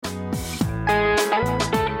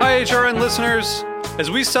HRN listeners.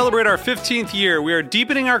 As we celebrate our 15th year, we are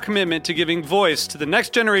deepening our commitment to giving voice to the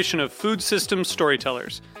next generation of food systems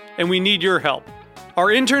storytellers, and we need your help. Our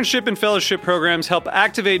internship and fellowship programs help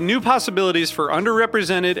activate new possibilities for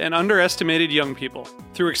underrepresented and underestimated young people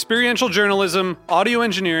through experiential journalism, audio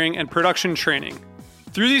engineering, and production training.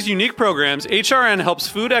 Through these unique programs, HRN helps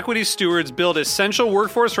food equity stewards build essential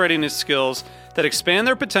workforce readiness skills that expand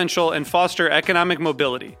their potential and foster economic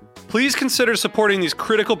mobility. Please consider supporting these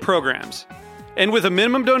critical programs. And with a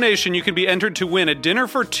minimum donation, you can be entered to win a dinner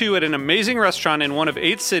for two at an amazing restaurant in one of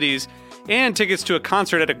 8 cities and tickets to a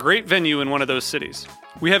concert at a great venue in one of those cities.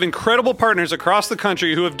 We have incredible partners across the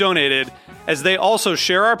country who have donated, as they also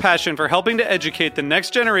share our passion for helping to educate the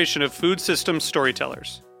next generation of food systems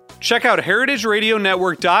storytellers. Check out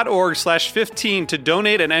heritageradionetwork.org/15 to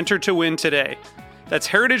donate and enter to win today. That's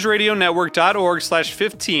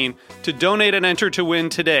heritageradionetwork.org/15 to donate and enter to win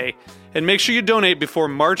today. And make sure you donate before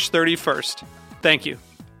March 31st. Thank you.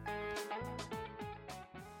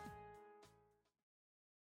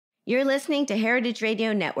 You're listening to Heritage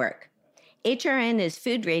Radio Network. HRN is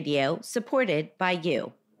food radio supported by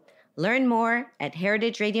you. Learn more at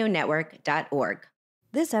heritageradionetwork.org.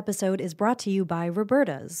 This episode is brought to you by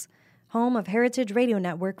Roberta's, home of Heritage Radio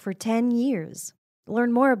Network for 10 years.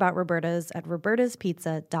 Learn more about Roberta's at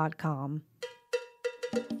robertaspizza.com.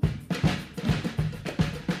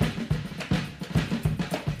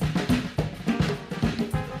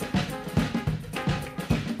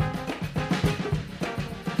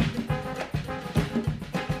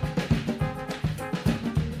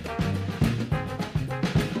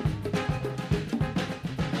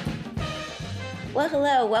 Well,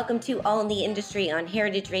 hello. Welcome to All in the Industry on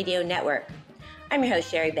Heritage Radio Network. I'm your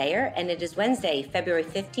host, Sherry Bayer, and it is Wednesday, February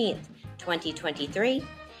 15th, 2023,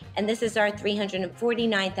 and this is our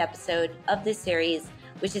 349th episode of this series,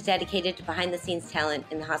 which is dedicated to behind-the-scenes talent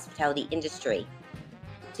in the hospitality industry.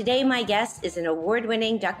 Today, my guest is an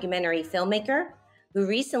award-winning documentary filmmaker who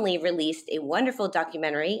recently released a wonderful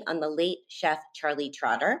documentary on the late chef Charlie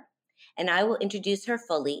Trotter, and I will introduce her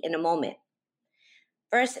fully in a moment.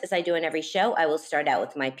 First, as I do in every show, I will start out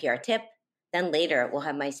with my PR tip. Then later, we'll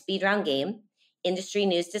have my speed round game, industry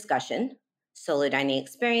news discussion, solo dining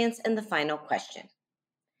experience, and the final question.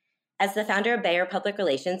 As the founder of Bayer Public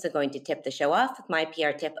Relations, I'm going to tip the show off with my PR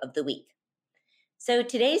tip of the week. So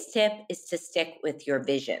today's tip is to stick with your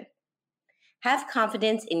vision. Have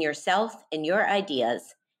confidence in yourself and your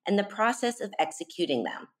ideas and the process of executing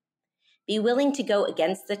them. Be willing to go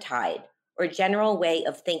against the tide or general way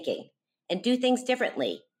of thinking, and do things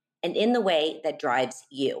differently and in the way that drives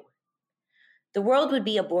you. The world would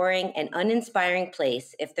be a boring and uninspiring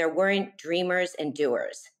place if there weren't dreamers and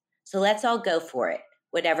doers. So let's all go for it,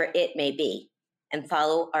 whatever it may be, and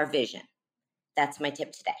follow our vision. That's my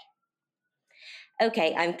tip today.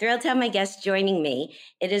 Okay, I'm thrilled to have my guest joining me.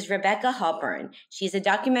 It is Rebecca Halpern. She's a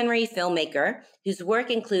documentary filmmaker whose work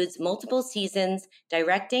includes multiple seasons,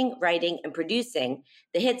 directing, writing, and producing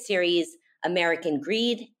the hit series American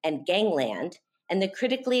Greed and Gangland, and the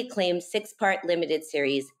critically acclaimed 6-part limited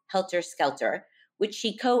series Helter Skelter, which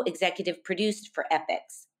she co-executive produced for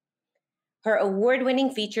Epix. Her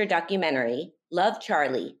award-winning feature documentary, Love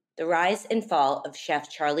Charlie, The Rise and Fall of Chef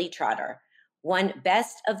Charlie Trotter, won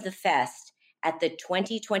Best of the Fest at the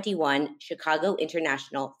 2021 Chicago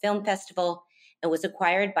International Film Festival and was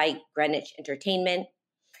acquired by Greenwich Entertainment.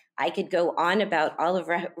 I could go on about all of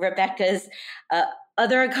Rebecca's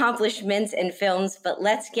other accomplishments and films, but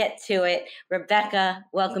let's get to it. Rebecca,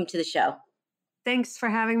 welcome to the show. Thanks for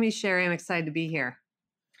having me, Sherry. I'm excited to be here.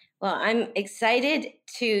 Well, I'm excited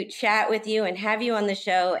to chat with you and have you on the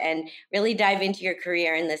show and really dive into your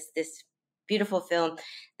career in this beautiful film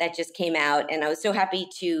that just came out. And I was so happy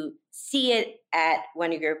to see it at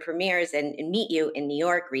one of your premieres and meet you in New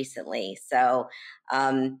York recently. So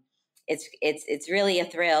it's really a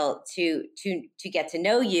thrill to get to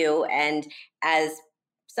know you. And as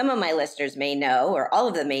some of my listeners may know, or all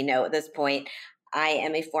of them may know at this point, I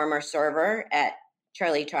am a former server at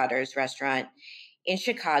Charlie Trotter's restaurant in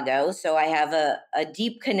Chicago. So I have a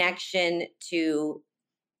deep connection to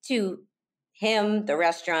him, the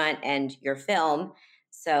restaurant, and your film.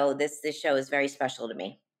 So this show is very special to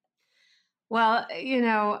me. Well,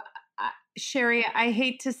 Sherry, I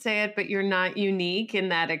hate to say it, but you're not unique in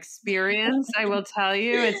that experience. I will tell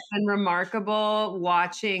you, it's been remarkable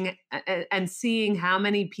watching and seeing how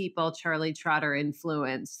many people Charlie Trotter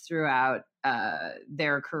influenced throughout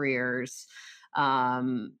their careers,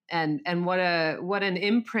 and what an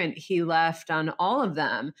imprint he left on all of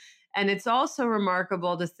them. And it's also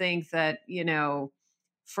remarkable to think that,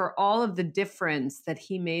 for all of the difference that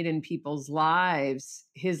he made in people's lives,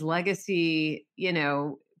 his legacy,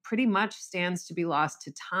 pretty much stands to be lost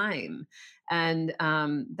to time. And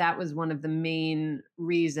that was one of the main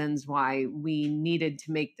reasons why we needed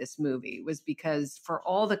to make this movie, was because for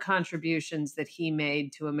all the contributions that he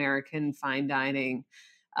made to American fine dining,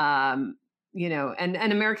 um, and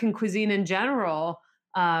American cuisine in general,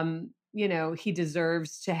 he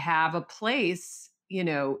deserves to have a place,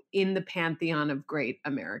 in the pantheon of great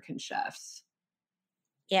American chefs.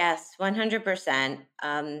 Yes, 100%.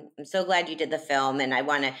 I'm so glad you did the film, and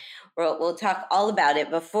we'll talk all about it.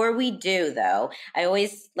 Before we do, though, I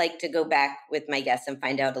always like to go back with my guests and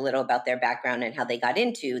find out a little about their background and how they got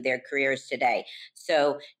into their careers today.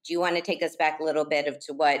 So, do you want to take us back a little bit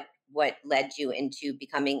to what led you into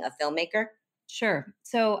becoming a filmmaker? Sure.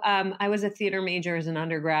 So I was a theater major as an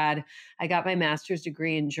undergrad. I got my master's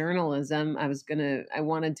degree in journalism. I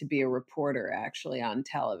wanted to be a reporter actually on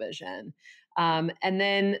television. And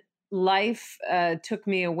then life took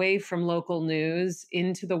me away from local news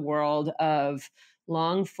into the world of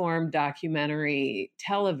long form documentary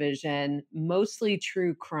television, mostly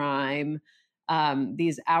true crime,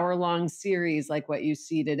 these hour-long series like what you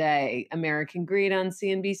see today: American Greed on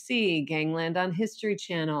CNBC, Gangland on History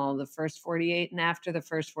Channel, The First 48 and After the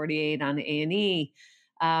First 48 on A&E.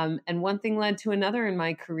 And one thing led to another in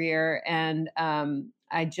my career, and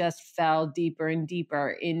I just fell deeper and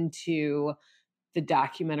deeper into the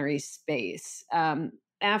documentary space.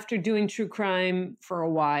 After doing true crime for a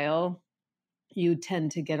while, you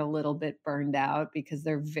tend to get a little bit burned out because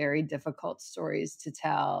they're very difficult stories to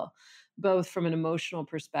tell, both from an emotional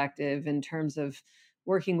perspective in terms of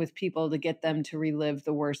working with people to get them to relive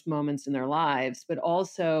the worst moments in their lives, but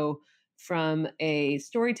also from a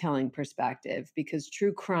storytelling perspective, because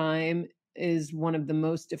true crime is one of the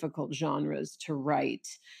most difficult genres to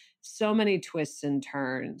write. So many twists and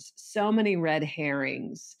turns, so many red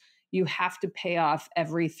herrings. You have to pay off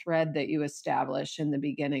every thread that you establish in the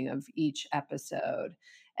beginning of each episode.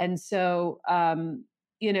 And so,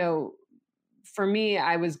 for me,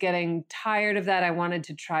 I was getting tired of that. I wanted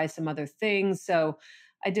to try some other things. So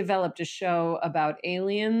I developed a show about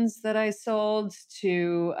aliens that I sold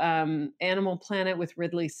to Animal Planet with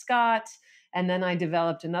Ridley Scott. And then I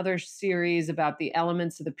developed another series about the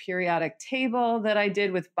elements of the periodic table that I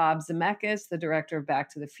did with Bob Zemeckis, the director of Back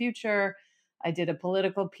to the Future. I did a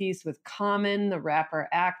political piece with Common, the rapper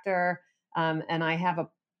actor. And I have a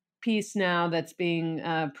piece now that's being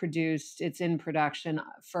produced. It's in production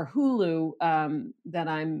for Hulu that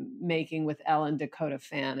I'm making with Ellen Dakota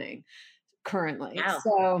Fanning currently. Wow.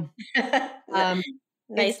 So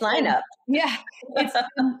nice lineup. Yeah,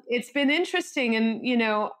 it's been interesting.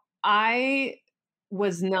 And, I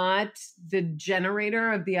was not the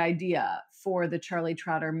generator of the idea for the Charlie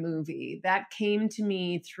Trotter movie. That came to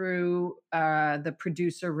me through the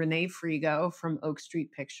producer Renee Frigo from Oak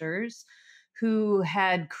Street Pictures, who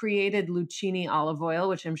had created Lucchini olive oil,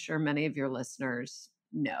 which I'm sure many of your listeners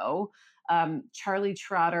know. Charlie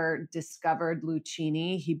Trotter discovered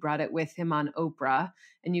Lucchini. He brought it with him on Oprah,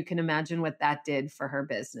 and you can imagine what that did for her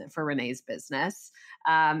business, for Renee's business.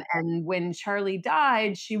 And when Charlie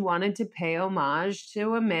died, she wanted to pay homage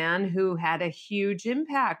to a man who had a huge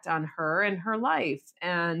impact on her and her life.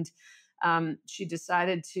 And she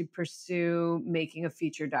decided to pursue making a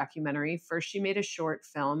feature documentary. First, she made a short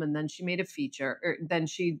film, and then she made a feature. Then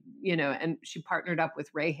and she partnered up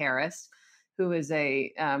with Ray Harris, who is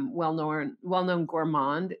a well-known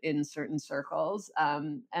gourmand in certain circles.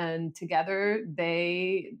 And together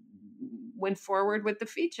they went forward with the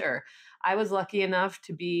feature. I was lucky enough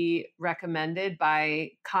to be recommended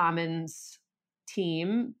by Common's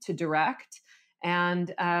team to direct.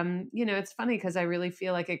 And, it's funny because I really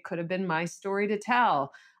feel like it could have been my story to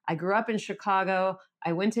tell. I grew up in Chicago.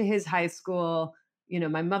 I went to his high school.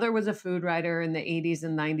 My mother was a food writer in the 80s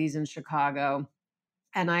and 90s in Chicago.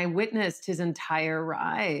 And I witnessed his entire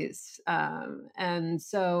rise. And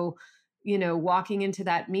so, walking into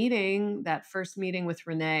that meeting, that first meeting with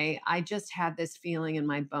Renee, I just had this feeling in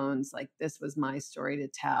my bones, like this was my story to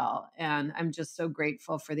tell. And I'm just so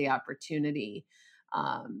grateful for the opportunity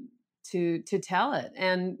to tell it.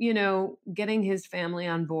 And, getting his family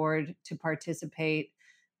on board to participate.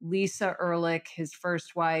 Lisa Ehrlich, his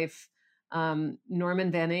first wife, Norman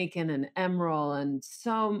Van Aken and Emerald, and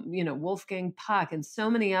Wolfgang Puck, and so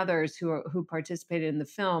many others who participated in the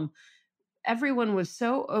film. Everyone was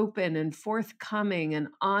so open and forthcoming and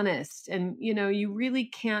honest. And, you really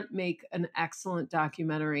can't make an excellent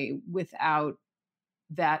documentary without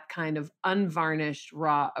that kind of unvarnished,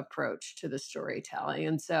 raw approach to the storytelling.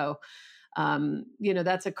 And so,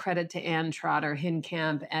 that's a credit to Ann Trotter,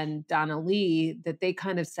 Hinkamp, and Donna Lee, that they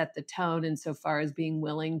kind of set the tone insofar as being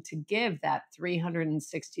willing to give that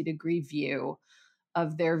 360-degree view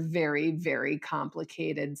of their very, very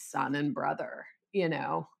complicated son and brother,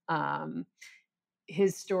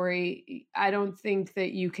 his story, I don't think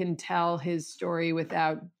that you can tell his story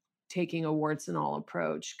without taking a warts and all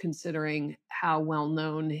approach, considering how well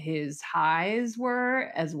known his highs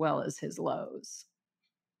were as well as his lows.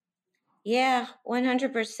 Yeah,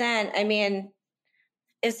 100%. I mean,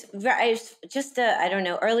 it's just I don't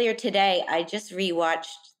know. Earlier today, I just rewatched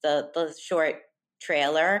the short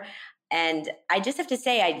trailer, and I just have to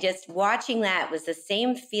say, I just watching that was the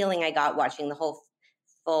same feeling I got watching the whole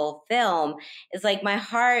full film. It's like my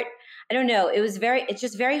heart. I don't know. It's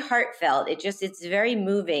just very heartfelt. It's very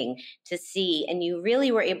moving to see, and you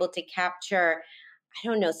really were able to capture, I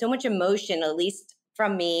don't know, so much emotion, at least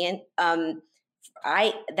from me, and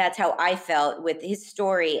that's how I felt with his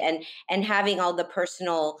story, and having all the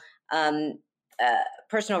um,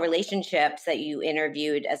 personal relationships that you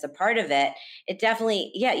interviewed as a part of it. It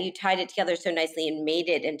definitely, yeah, you tied it together so nicely and made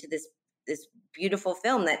it into this beautiful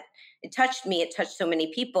film that it touched me. It touched so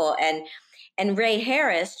many people, and Ray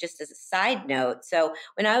Harris, just as a side note. So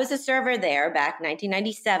when I was a server there back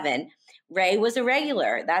 1997, Ray was a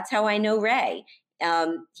regular. That's how I know Ray.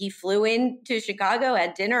 He flew into Chicago,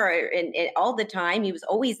 had dinner and all the time. He was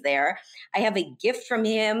always there. I have a gift from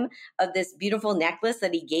him of this beautiful necklace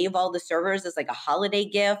that he gave all the servers as like a holiday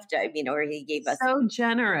gift. I mean, or he gave us. So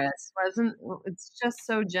generous, wasn't it's just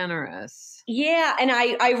so generous. Yeah. And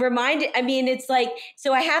I reminded, I mean, it's like,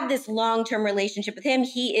 so I have this long-term relationship with him.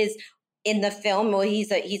 He is in the film. Well,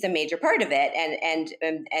 he's a major part of it.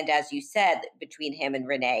 And as you said, between him and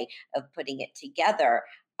Renee of putting it together.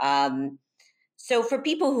 So for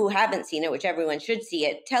people who haven't seen it, which everyone should see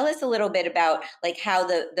it, tell us a little bit about like how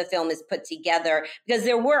the film is put together, because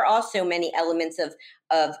there were also many elements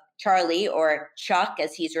of Charlie, or Chuck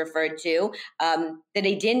as he's referred to, that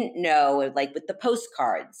I didn't know, like with the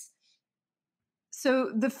postcards.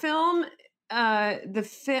 So the film,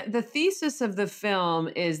 the thesis of the film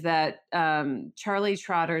is that Charlie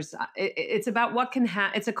Trotter's. It's about what can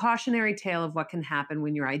happen. It's a cautionary tale of what can happen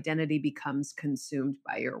when your identity becomes consumed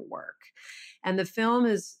by your work. And the film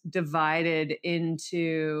is divided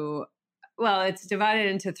into, well, it's divided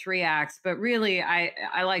into 3 acts, but really,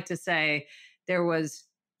 I like to say there was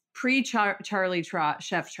Chef Charlie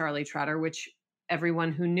Trotter, which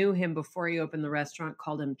everyone who knew him before he opened the restaurant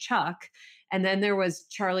called him Chuck. And then there was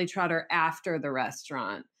Charlie Trotter after the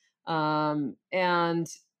restaurant. And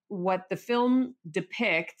what the film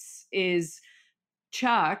depicts is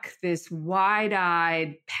Chuck, this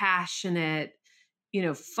wide-eyed, passionate,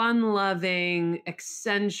 fun-loving,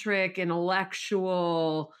 eccentric,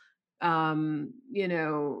 intellectual,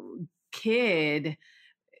 kid.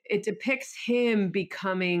 It depicts him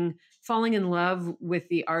falling in love with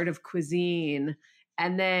the art of cuisine,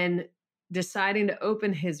 and then deciding to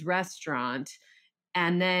open his restaurant,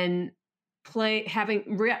 and then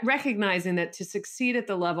recognizing that to succeed at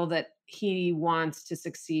the level that he wants to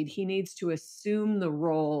succeed, he needs to assume the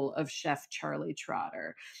role of Chef Charlie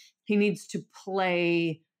Trotter. He needs to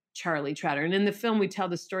play Charlie Trotter. And in the film, we tell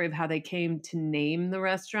the story of how they came to name the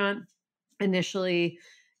restaurant. Initially,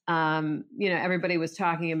 everybody was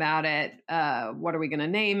talking about it. What are we going to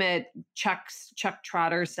name it? Chuck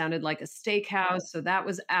Trotter sounded like a steakhouse, so that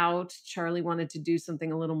was out. Charlie wanted to do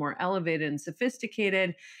something a little more elevated and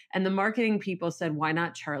sophisticated, and the marketing people said, "Why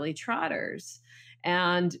not Charlie Trotters?"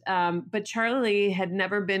 And but Charlie had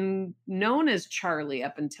never been known as Charlie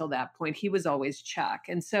up until that point. He was always Chuck.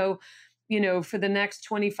 And so, for the next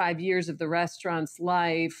 25 years of the restaurant's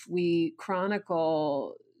life, we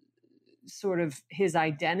chronicle sort of his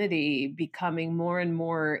identity becoming more and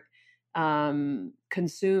more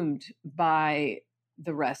consumed by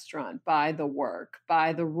the restaurant, by the work,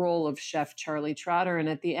 by the role of Chef Charlie Trotter. And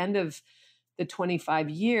at the end of the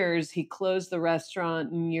 25 years, he closed the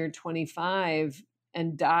restaurant in year 25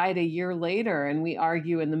 and died a year later. And we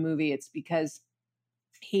argue in the movie it's because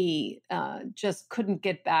he just couldn't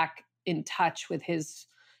get back in touch with his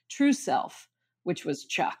true self, which was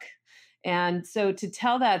Chuck. And so to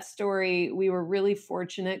tell that story, we were really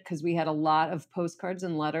fortunate because we had a lot of postcards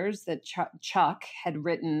and letters that Chuck had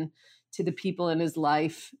written to the people in his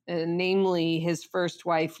life, namely his first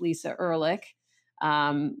wife, Lisa Ehrlich,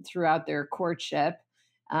 throughout their courtship.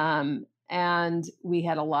 And we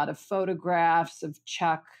had a lot of photographs of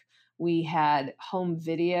Chuck. We had home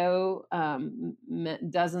video,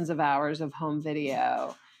 dozens of hours of home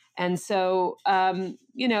video. And so, I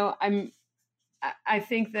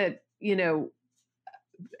think that,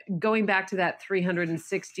 going back to that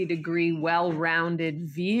 360-degree, well-rounded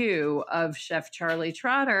view of Chef Charlie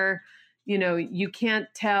Trotter, you can't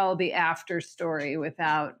tell the after story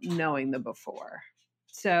without knowing the before.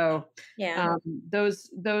 So Yeah.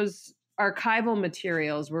 those archival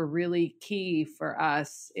materials were really key for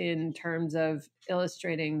us in terms of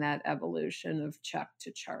illustrating that evolution of Chuck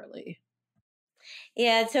to Charlie.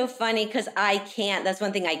 Yeah, it's so funny because that's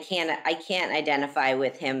one thing I can't identify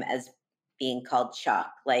with him as being called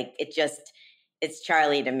Chuck. Like it's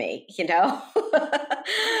Charlie to me, you know?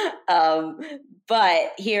 um,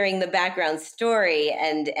 but hearing the background story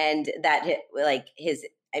and that like his,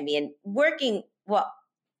 I mean, working, well,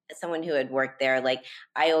 as someone who had worked there, like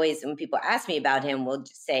I always, when people ask me about him, will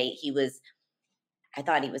just say I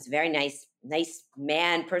thought he was a very nice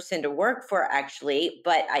man, person to work for, actually.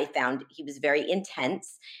 But I found he was very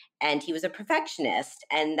intense and he was a perfectionist.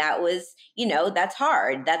 And that was, that's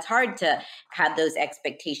hard. That's hard to have those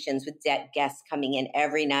expectations with guests coming in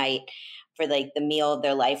every night for like the meal of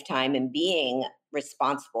their lifetime and being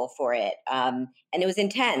responsible for it. And it was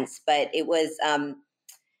intense, but it was,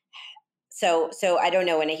 so I don't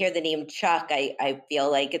know. When I hear the name Chuck, I feel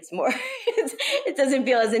like it's more, it doesn't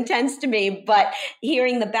feel as intense to me, but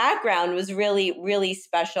hearing the background was really, really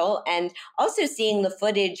special. And also seeing the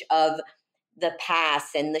footage of the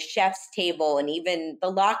past and the chef's table and even the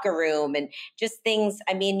locker room and just things.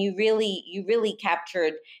 I mean, you really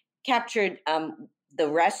captured the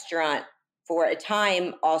restaurant for a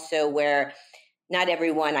time also where not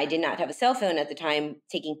everyone, I did not have a cell phone at the time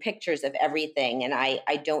taking pictures of everything. And I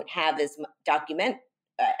don't have as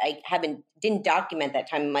didn't document that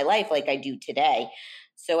time in my life like I do today.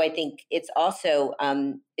 So I think it's also,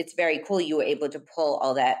 it's very cool you were able to pull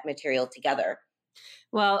all that material together.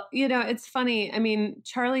 Well, it's funny. I mean,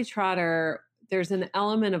 Charlie Trotter, there's an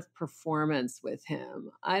element of performance with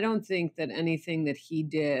him. I don't think that anything that he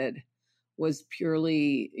did was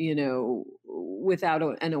purely, without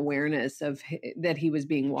an awareness of that he was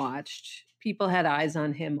being watched. People had eyes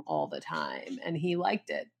on him all the time, and he liked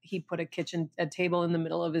it. He put a table in the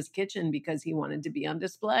middle of his kitchen because he wanted to be on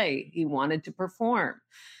display. He wanted to perform.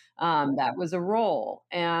 That was a role,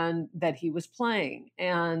 and that he was playing.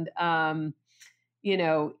 And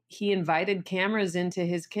he invited cameras into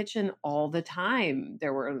his kitchen all the time.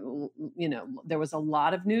 There was a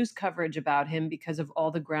lot of news coverage about him because of all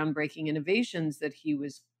the groundbreaking innovations that he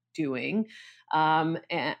was doing.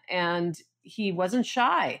 And he wasn't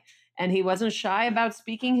shy. And he wasn't shy about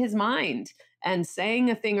speaking his mind and saying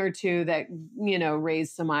a thing or two that,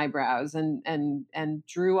 raised some eyebrows and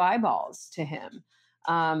drew eyeballs to him.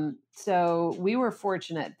 So we were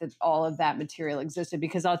fortunate that all of that material existed,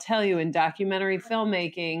 because I'll tell you, in documentary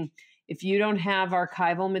filmmaking, if you don't have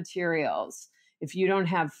archival materials, if you don't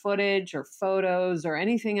have footage or photos or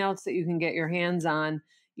anything else that you can get your hands on,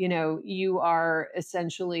 you are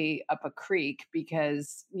essentially up a creek,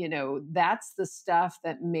 because, that's the stuff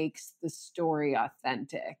that makes the story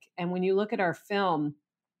authentic. And when you look at our film,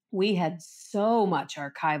 we had so much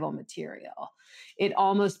archival material. It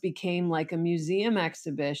almost became like a museum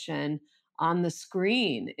exhibition on the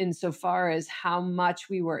screen, insofar as how much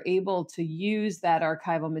we were able to use that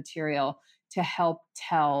archival material to help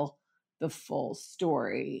tell the full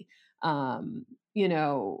story. Um, you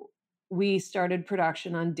know, we started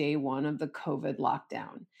production on day one of the COVID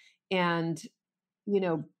lockdown. And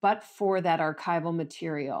but for that archival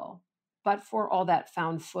material, but for all that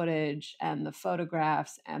found footage and the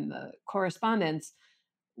photographs and the correspondence,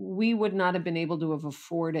 we would not have been able to have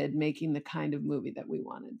afforded making the kind of movie that we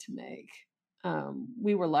wanted to make.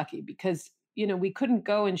 We were lucky because, we couldn't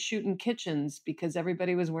go and shoot in kitchens because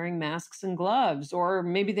everybody was wearing masks and gloves, or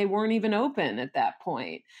maybe they weren't even open at that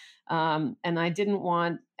point. And I didn't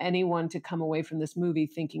want anyone to come away from this movie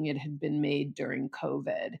thinking it had been made during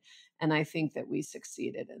COVID. And I think that we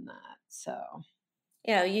succeeded in that. So,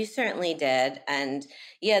 You certainly did. And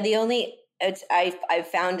yeah, the only it's I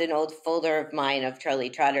found an old folder of mine of Charlie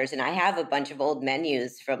Trotters, and I have a bunch of old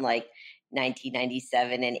menus from like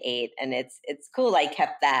 1997 and 8, and it's cool I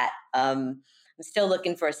kept that. I'm still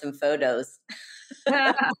looking for some photos.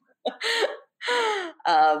 Because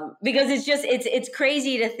it's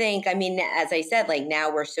crazy to think. I mean, as I said, like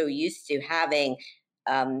now we're so used to having,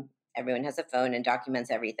 everyone has a phone and documents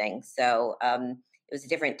everything. So it was a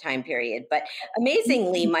different time period, but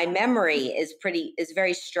amazingly, my memory is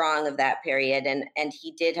very strong of that period, and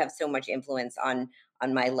he did have so much influence on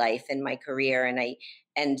my life and my career,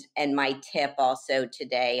 and my tip also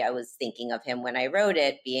today. I was thinking of him when I wrote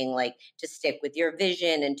it, being like, to stick with your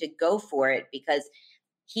vision and to go for it, because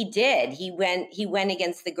he did. He went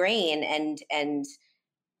against the grain and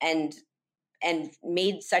and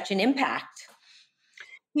made such an impact.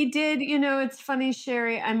 he did. It's funny,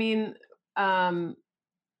 Sherry. I mean, um,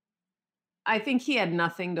 I think he had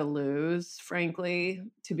nothing to lose, frankly,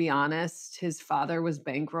 to be honest. His father was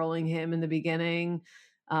bankrolling him in the beginning.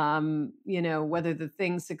 Whether the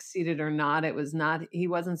thing succeeded or not, he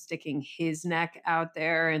wasn't sticking his neck out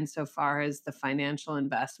there insofar as the financial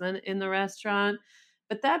investment in the restaurant.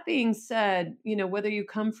 But that being said, whether you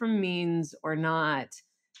come from means or not,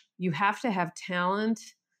 you have to have talent,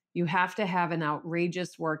 you have to have an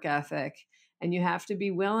outrageous work ethic, and you have to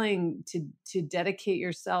be willing to dedicate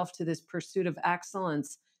yourself to this pursuit of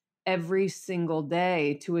excellence every single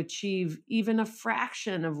day to achieve even a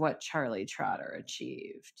fraction of what Charlie Trotter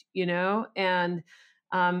achieved, and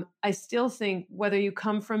I still think whether you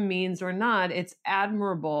come from means or not, it's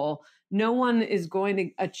admirable. No one is going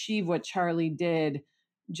to achieve what Charlie did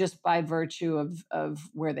just by virtue of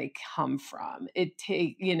where they come from.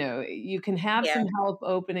 You can have Yeah. some help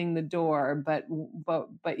opening the door, but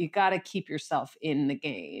you got to keep yourself in the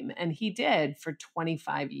game. And he did for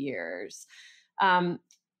 25 years. Um,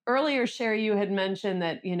 Earlier, Sherry, you had mentioned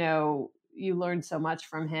that, you learned so much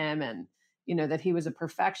from him and, that he was a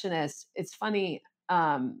perfectionist. It's funny.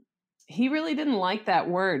 He really didn't like that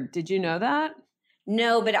word. Did you know that?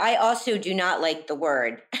 No, but I also do not like the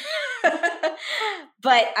word.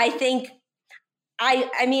 But I think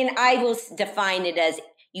I mean, I will define it as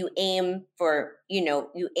you aim for,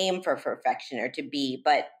 you aim for perfection or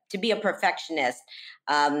but to be a perfectionist,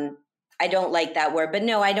 I don't like that word. But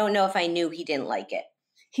no, I don't know if I knew he didn't like it.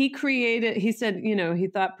 He said, he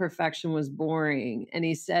thought perfection was boring. And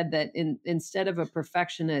he said that instead of a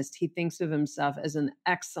perfectionist, he thinks of himself as an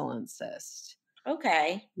excellencist.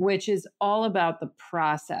 Okay. Which is all about the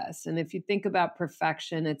process. And if you think about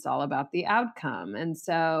perfection, it's all about the outcome. And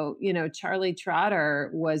so, Charlie Trotter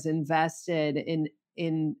was invested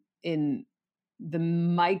in the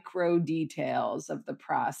micro details of the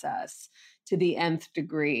process to the nth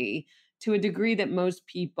degree, to a degree that most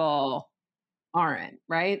people aren't,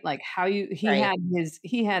 right? Like Right.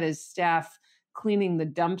 he had his staff cleaning the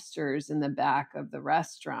dumpsters in the back of the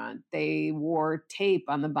restaurant. They wore tape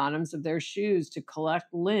on the bottoms of their shoes to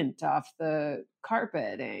collect lint off the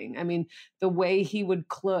carpeting. I mean, the way he would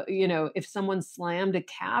if someone slammed a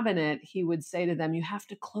cabinet, he would say to them, "You have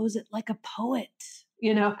to close it like a poet." I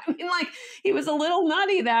mean, like, he was a little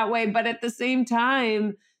nutty that way, but at the same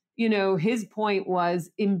time, his point was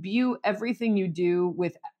imbue everything you do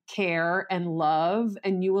with care and love,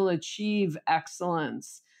 and you will achieve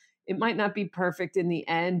excellence. It might not be perfect in the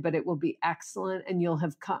end, but it will be excellent, and you'll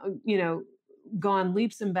have gone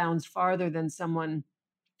leaps and bounds farther than someone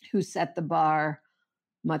who set the bar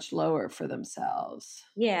much lower for themselves.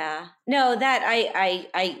 Yeah. No, that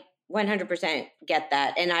I 100% get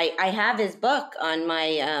that. And I have his book on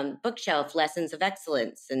my bookshelf, Lessons of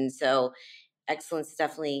Excellence. And so excellence is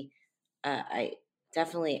definitely I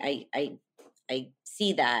definitely I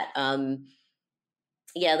see that.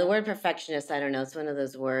 Yeah, the word perfectionist, I don't know, it's one of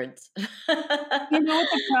those words. You know what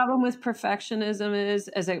the problem with perfectionism is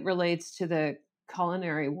as it relates to the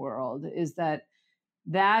culinary world is that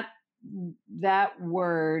that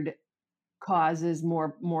word causes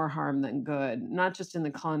more harm than good, not just in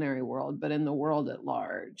the culinary world, but in the world at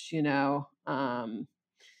large.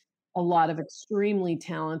 A lot of extremely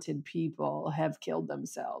talented people have killed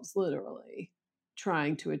themselves, literally,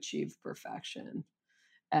 trying to achieve perfection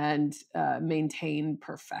and maintain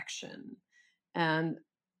perfection. And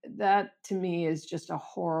that to me is just a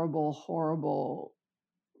horrible, horrible,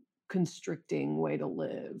 constricting way to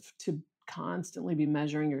live, to constantly be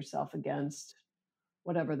measuring yourself against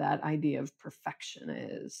whatever that idea of perfection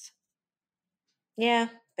is. Yeah,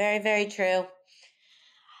 very, very true.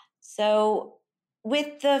 So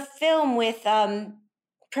with the film, with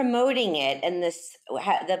promoting it and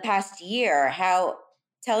the past year, how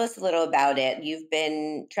tell us a little about it. You've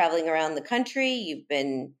been traveling around the country, you've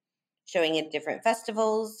been showing at different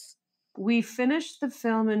festivals. We finished the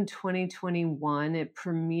film in 2021. It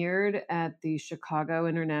premiered at the Chicago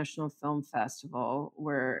International Film Festival,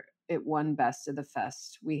 where it won Best of the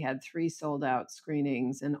Fest. We had 3 sold out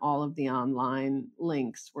screenings, and all of the online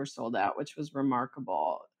links were sold out, which was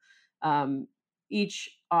remarkable. Um,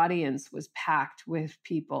 each audience was packed with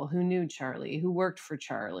people who knew Charlie, who worked for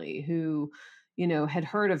Charlie, who had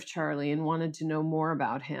heard of Charlie and wanted to know more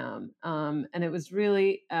about him. And it was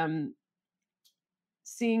really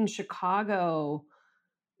seeing Chicago,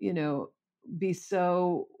 you know, be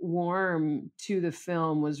so warm to the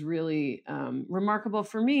film was really remarkable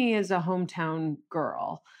for me as a hometown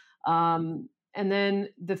girl. And then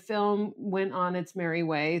the film went on its merry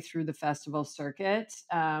way through the festival circuit.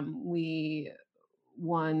 We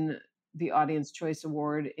won the Audience Choice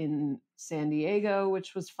Award in San Diego,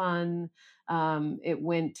 which was fun. It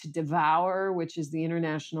went to Devour, which is the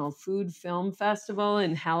International Food Film Festival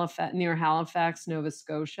in Halifax, near Halifax, Nova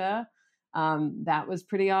Scotia. That was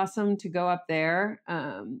pretty awesome to go up there.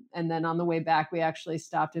 And then on the way back, we actually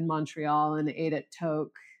stopped in Montreal and ate at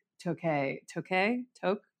Toke,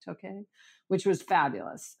 which was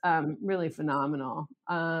fabulous, really phenomenal.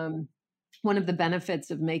 One of the benefits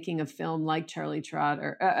of making a film like Charlie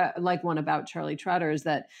Trotter, like one about Charlie Trotter, is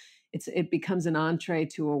that it becomes an entree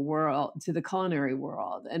to the culinary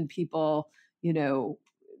world, and people,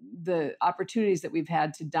 the opportunities that we've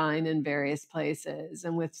had to dine in various places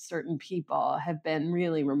and with certain people have been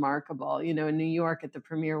really remarkable. In New York at the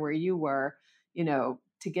premiere where you were,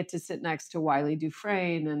 to get to sit next to Wiley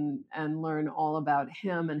Dufresne and learn all about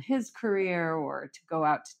him and his career, or to go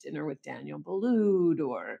out to dinner with Daniel Boulud,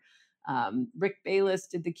 or Rick Bayless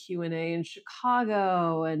did the Q&A in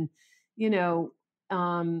Chicago. And,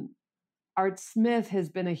 Art Smith has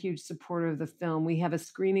been a huge supporter of the film. We have a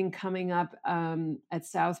screening coming up at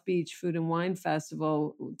South Beach Food and Wine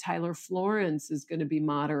Festival. Tyler Florence is going to be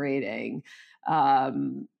moderating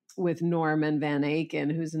with Norman Van Aken,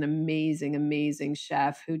 who's an amazing, amazing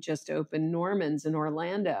chef who just opened Norman's in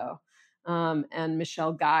Orlando, and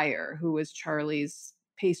Michelle Geyer, who was Charlie's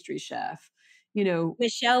pastry chef.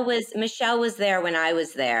 Michelle was there when I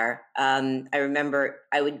was there. I remember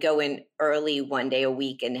I would go in early one day a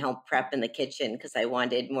week and help prep in the kitchen because I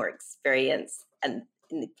wanted more experience, and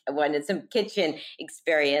I wanted some kitchen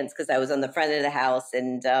experience because I was on the front of the house.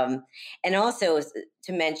 And also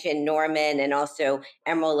to mention Norman and also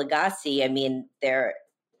Emeril Lagasse. I mean, they're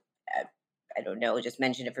I don't know, just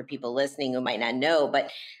mention it for people listening who might not know,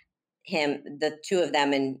 but the two of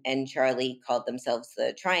them and Charlie called themselves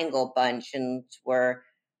the Triangle Bunch and were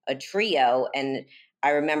a trio. And I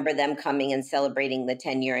remember them coming and celebrating the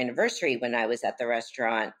 10-year anniversary when I was at the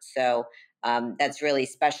restaurant. So that's really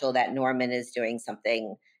special that Norman is doing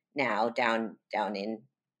something now down in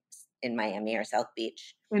Miami or South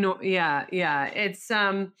Beach. Yeah. It's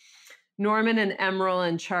Norman and Emeril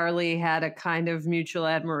and Charlie had a kind of mutual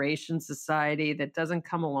admiration society that doesn't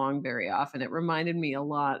come along very often. It reminded me a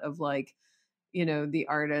lot of the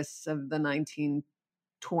artists of the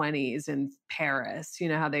 1920s in Paris,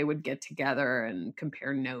 how they would get together and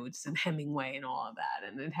compare notes, and Hemingway and all of that.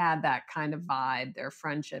 And it had that kind of vibe, their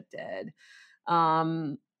friendship did.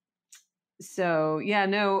 So you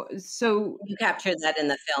captured that in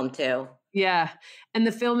the film too. Yeah. And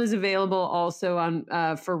the film is available also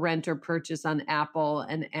on for rent or purchase on Apple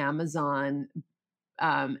and Amazon.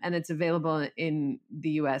 And it's available in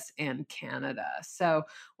the US and Canada. So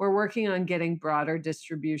we're working on getting broader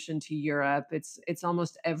distribution to Europe. It's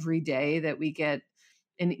almost every day that we get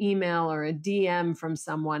an email or a DM from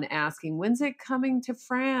someone asking, when's it coming to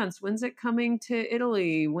France? When's it coming to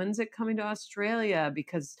Italy? When's it coming to Australia?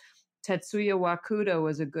 Because Tetsuya Wakuda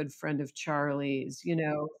was a good friend of Charlie's,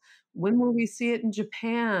 when will we see it in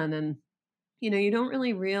Japan? And, you don't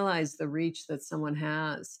really realize the reach that someone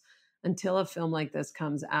has until a film like this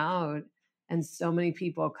comes out. And so many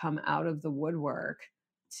people come out of the woodwork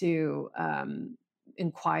to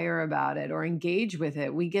inquire about it or engage with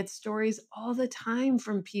it. We get stories all the time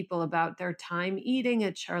from people about their time eating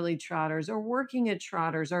at Charlie Trotter's or working at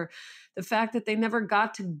Trotter's, or the fact that they never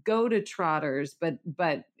got to go to Trotter's, but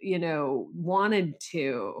wanted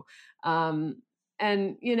to.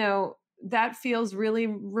 And, that feels really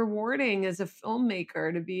rewarding as a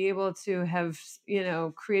filmmaker to be able to have,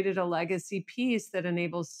 created a legacy piece that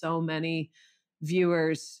enables so many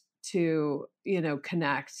viewers to,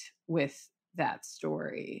 connect with that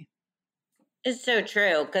story. It's so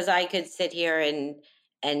true, because I could sit here and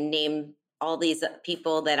name all these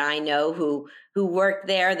people that I know who work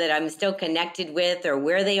there that I'm still connected with, or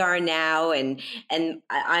where they are now, and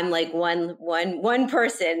I'm like one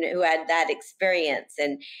person who had that experience,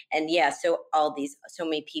 and yeah, so so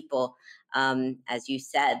many people, as you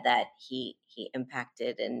said, that he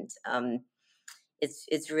impacted, and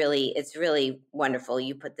it's really wonderful.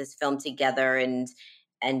 You put this film together, and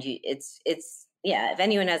it's yeah. If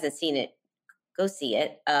anyone hasn't seen it, go see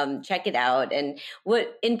it. Check it out. And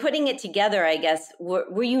in putting it together, I guess,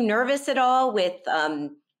 were you nervous at all with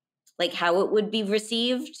like how it would be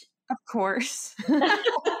received? Of course.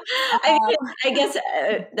 I guess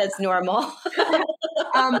that's normal.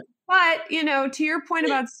 But, to your point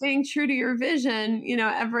about staying true to your vision,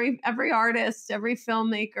 every artist, every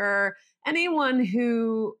filmmaker, anyone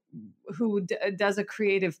who does a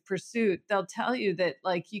creative pursuit, they'll tell you that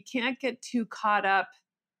you can't get too caught up.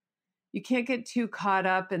 You can't get too caught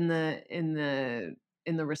up in the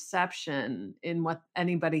in the reception, in what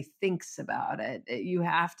anybody thinks about it. You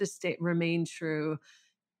have to remain true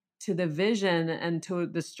to the vision and to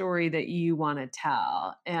the story that you want to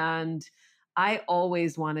tell. And I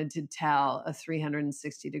always wanted to tell a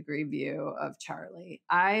 360-degree view of Charlie.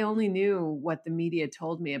 I only knew what the media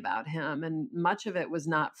told me about him, and much of it was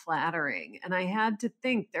not flattering. And I had to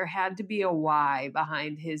think there had to be a why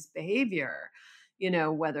behind his behavior.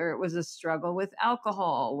 Whether it was a struggle with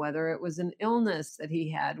alcohol, whether it was an illness that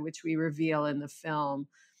he had, which we reveal in the film,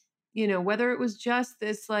 whether it was just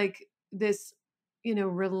this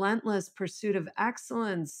relentless pursuit of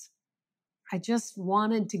excellence. I just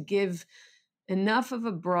wanted to give enough of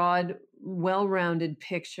a broad, well-rounded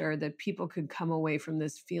picture that people could come away from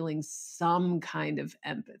this feeling some kind of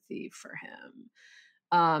empathy for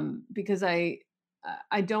him. Because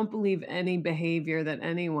I don't believe any behavior that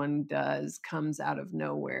anyone does comes out of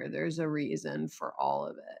nowhere. There's a reason for all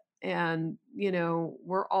of it. And,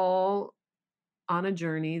 we're all on a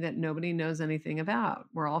journey that nobody knows anything about.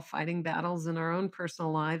 We're all fighting battles in our own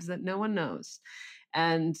personal lives that no one knows.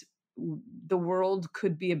 And the world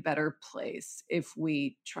could be a better place if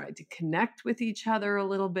we tried to connect with each other a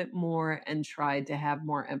little bit more and tried to have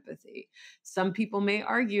more empathy. Some people may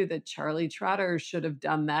argue that Charlie Trotter should have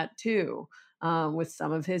done that too, with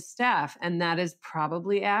some of his staff. And that is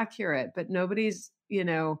probably accurate, but nobody's,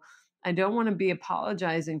 I don't want to be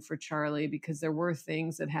apologizing for Charlie, because there were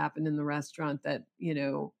things that happened in the restaurant that,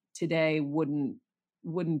 today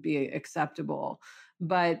wouldn't be acceptable.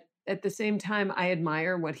 But at the same time, I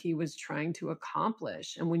admire what he was trying to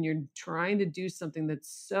accomplish. And when you're trying to do something that's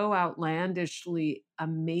so outlandishly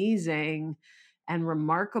amazing and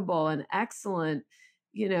remarkable and excellent,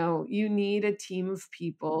 you need a team of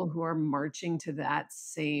people who are marching to that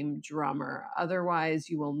same drummer. Otherwise,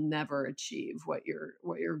 you will never achieve what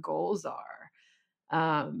your goals are.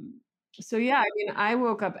 So yeah, I mean, I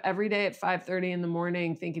woke up every day at 5:30 in the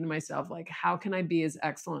morning thinking to myself, like, how can I be as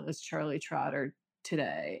excellent as Charlie Trotter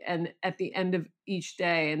today? And at the end of each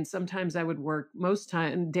day, and sometimes I would work,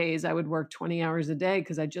 days I would work 20 hours a day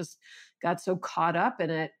because I just got so caught up in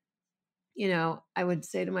it. I would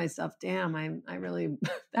say to myself, damn, I really,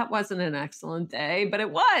 that wasn't an excellent day, but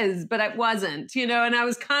it wasn't, and I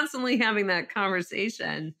was constantly having that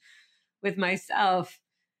conversation with myself.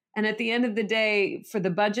 And at the end of the day, for the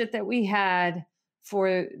budget that we had,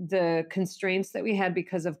 for the constraints that we had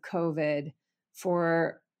because of COVID,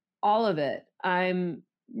 for all of it, I'm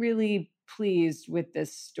really pleased with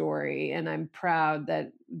this story, and I'm proud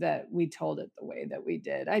that we told it the way that we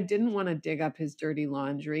did. I didn't want to dig up his dirty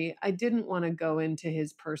laundry. I didn't want to go into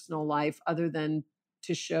his personal life other than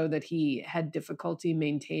to show that he had difficulty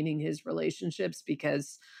maintaining his relationships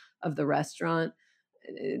because of the restaurant.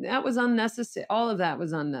 That was unnecessary. All of that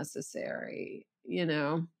was unnecessary,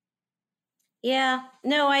 Yeah,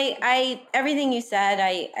 no, I everything you said,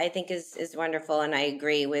 I think is wonderful, and I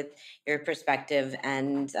agree with your perspective.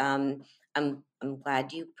 And I'm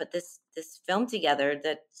glad you put this film together.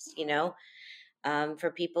 That's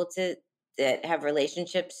for people that have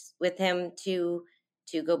relationships with him to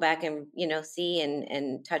go back and see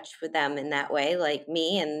and touch with them in that way, like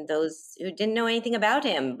me and those who didn't know anything about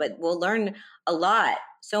him, but will learn a lot,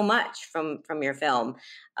 so much from your film,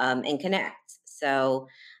 and connect. So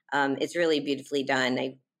it's really beautifully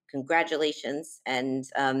done. Congratulations. And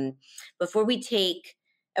before we take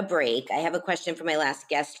a break, I have a question for my last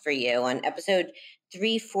guest for you. On episode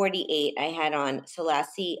 348, I had on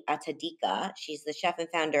Selasi Atadika. She's the chef and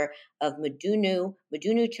founder of Medunu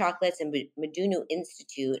Chocolates and Medunu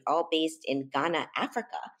Institute, all based in Ghana,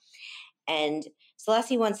 Africa. And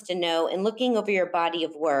Selasi wants to know, in looking over your body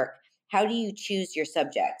of work, how do you choose your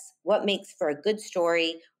subjects? What makes for a good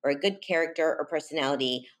story or a good character or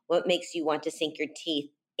personality? What makes you want to sink your teeth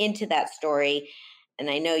into that story? And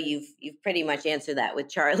I know you've pretty much answered that with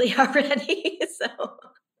Charlie already. So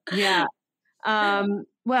yeah.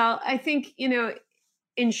 Well, I think,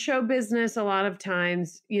 in show business, a lot of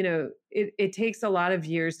times, it takes a lot of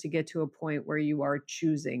years to get to a point where you are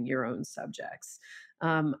choosing your own subjects.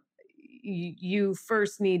 You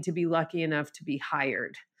first need to be lucky enough to be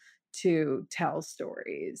hired to tell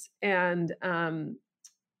stories. And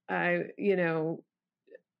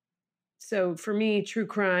so for me, true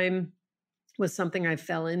crime was something I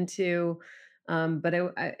fell into. But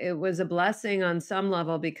it was a blessing on some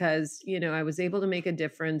level because, I was able to make a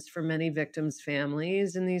difference for many victims'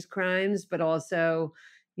 families in these crimes, but also,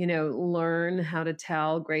 learn how to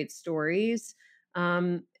tell great stories.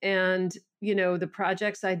 And, the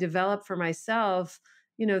projects I developed for myself,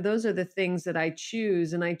 those are the things that I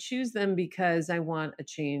choose. And I choose them because I want a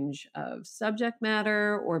change of subject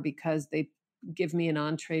matter, or because they give me an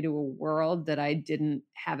entree to a world that I didn't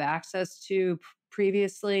have access to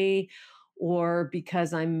previously, or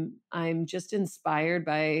because I'm just inspired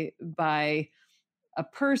by a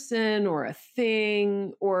person or a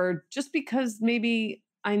thing, or just because maybe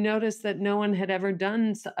I noticed that no one had ever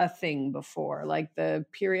done a thing before, like the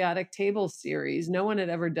periodic table series. No one had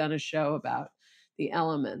ever done a show about the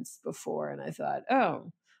elements before. And I thought,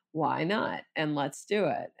 oh, why not? And let's do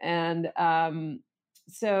it. And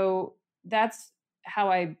so that's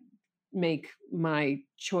how I make my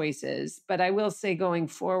choices. But I will say, going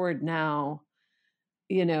forward now,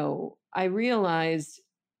 I realized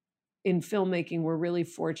in filmmaking, we're really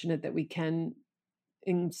fortunate that we can,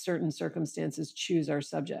 in certain circumstances, choose our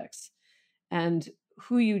subjects. And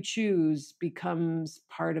who you choose becomes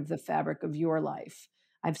part of the fabric of your life.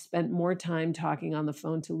 I've spent more time talking on the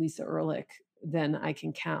phone to Lisa Ehrlich than I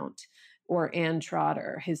can count, or Ann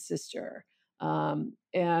Trotter, his sister,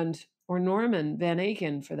 or Norman Van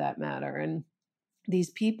Aken, for that matter. And these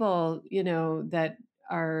people, that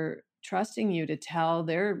are trusting you to tell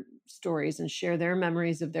their stories and share their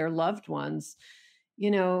memories of their loved ones,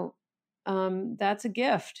 that's a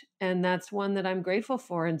gift, and that's one that I'm grateful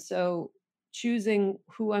for. And so, choosing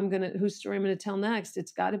whose story I'm gonna tell next,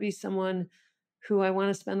 it's got to be someone who I want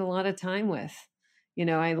to spend a lot of time with.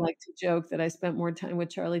 I like to joke that I spent more time with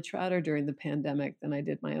Charlie Trotter during the pandemic than I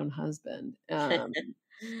did my own husband.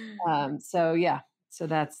 So yeah, so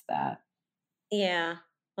that's that. Yeah,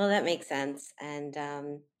 well, that makes sense. And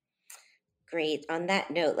great. On that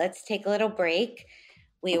note, let's take a little break.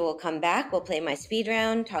 We will come back. We'll play my speed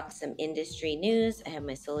round, talk some industry news. I have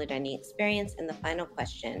my solo dining experience and the final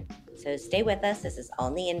question. So stay with us. This is All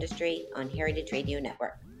in the Industry on Heritage Radio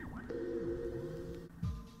Network.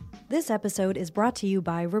 This episode is brought to you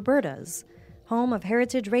by Roberta's, home of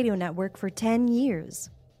Heritage Radio Network for 10 years.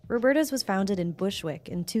 Roberta's was founded in Bushwick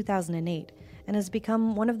in 2008 and has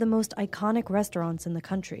become one of the most iconic restaurants in the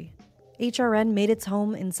country. HRN made its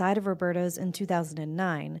home inside of Roberta's in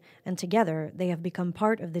 2009, and together they have become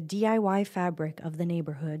part of the DIY fabric of the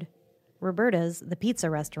neighborhood. Roberta's, the pizza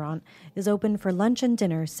restaurant, is open for lunch and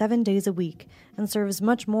dinner 7 days a week and serves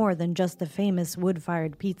much more than just the famous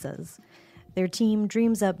wood-fired pizzas. Their team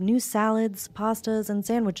dreams up new salads, pastas, and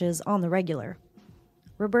sandwiches on the regular.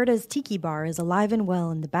 Roberta's Tiki Bar is alive and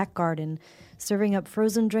well in the back garden, serving up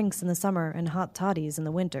frozen drinks in the summer and hot toddies in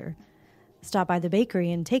the winter. Stop by the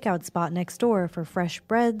bakery and takeout spot next door for fresh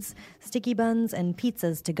breads, sticky buns, and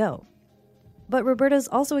pizzas to go. But Roberta's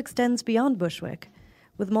also extends beyond Bushwick,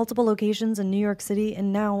 with multiple locations in New York City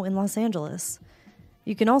and now in Los Angeles.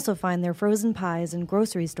 You can also find their frozen pies in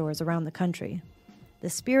grocery stores around the country. The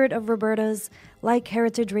spirit of Roberta's, like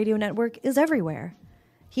Heritage Radio Network, is everywhere.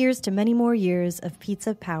 Here's to many more years of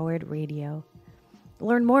pizza-powered radio.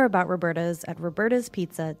 Learn more about Roberta's at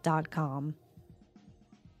robertaspizza.com.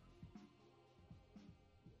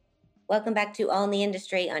 Welcome back to All in the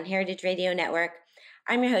Industry on Heritage Radio Network.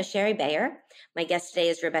 I'm your host, Sherry Bayer. My guest today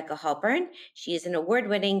is Rebecca Halpern. She is an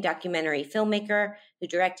award-winning documentary filmmaker who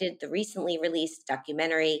directed the recently released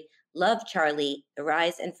documentary, Love, Charlie, The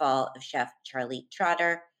Rise and Fall of Chef Charlie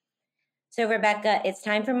Trotter. So, Rebecca, it's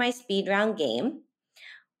time for my speed round game.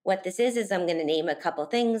 What this is I'm going to name a couple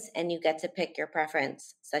things, and you get to pick your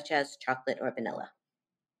preference, such as chocolate or vanilla.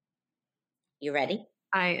 You ready?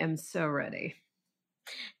 I am so ready.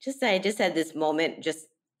 I just had this moment just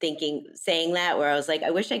saying that, where I was like, I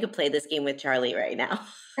wish I could play this game with Charlie right now.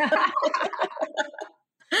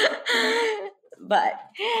 But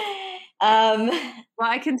well,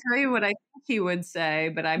 I can tell you what I think he would say,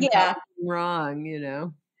 but I'm probably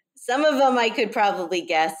wrong, Some of them I could probably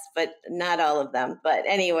guess, but not all of them. But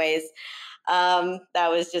anyways, that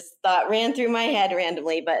was just thought ran through my head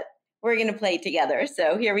randomly, but we're going to play together.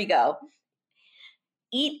 So here we go.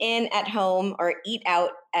 Eat in at home or eat out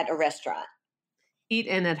at a restaurant? Eat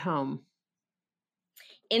in at home.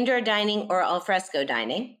 Indoor dining or al fresco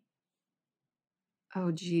dining?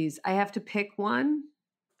 Oh, geez. I have to pick one?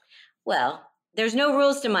 Well, there's no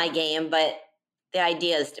rules to my game, but the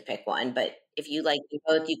idea is to pick one. But if you like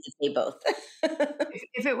both, you can say both.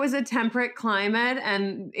 If it was a temperate climate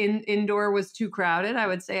and indoor was too crowded, I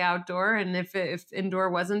would say outdoor. And if indoor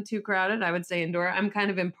wasn't too crowded, I would say indoor. I'm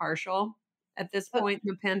kind of impartial at this point in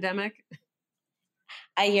the pandemic.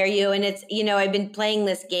 I hear you. And it's, I've been playing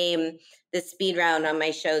this game, this speed round on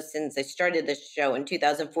my show since I started the show in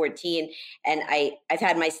 2014. And I've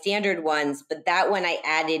had my standard ones, but that one I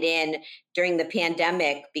added in during the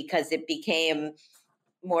pandemic because it became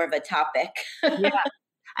more of a topic. Yeah.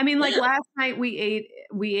 I mean, like last night we ate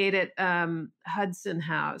at Hudson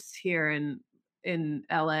House here in in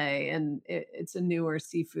LA, and it's a newer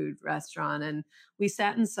seafood restaurant. And we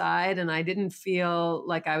sat inside, and I didn't feel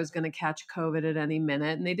like I was going to catch COVID at any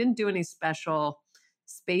minute. And they didn't do any special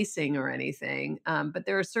spacing or anything. But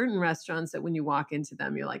there are certain restaurants that when you walk into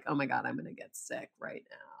them, you're like, oh my God, I'm going to get sick right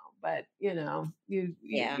now. But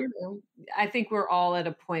I think we're all at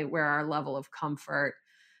a point where our level of comfort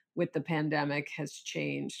with the pandemic has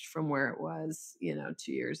changed from where it was,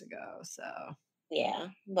 2 years ago. So yeah,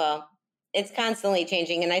 well, it's constantly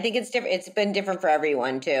changing, and I think it's different. It's been different for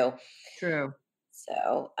everyone too. true.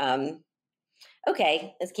 So,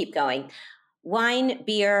 okay, let's keep going. Wine,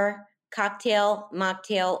 beer, cocktail,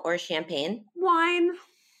 mocktail, or champagne? Wine.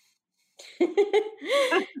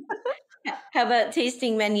 How about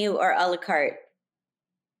tasting menu or a la carte?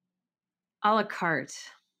 A la carte,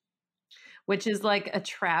 which is like a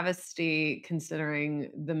travesty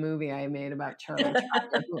considering the movie I made about Charlie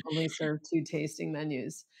Trotter, who only served 2 tasting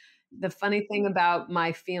menus. The funny thing about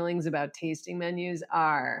my feelings about tasting menus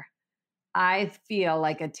are I feel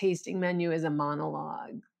like a tasting menu is a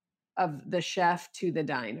monologue of the chef to the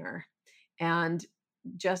diner. And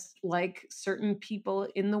just like certain people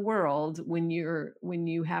in the world, when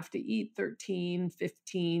you have to eat 13,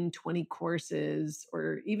 15, 20 courses,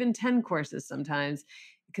 or even 10 courses sometimes,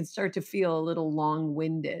 it can start to feel a little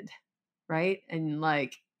long-winded, right? And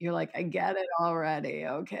like you're like, I get it already.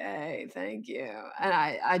 Okay, thank you. And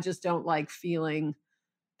I just don't like feeling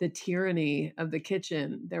the tyranny of the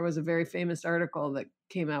kitchen. There was a very famous article that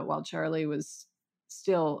came out while Charlie was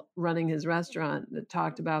still running his restaurant that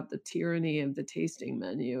talked about the tyranny of the tasting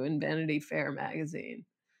menu in Vanity Fair magazine.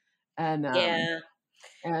 And Yeah.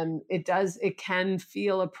 and it can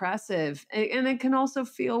feel oppressive, and it can also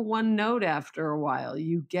feel one note after a while.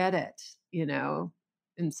 You get it,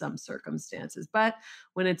 in some circumstances. But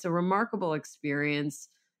when it's a remarkable experience,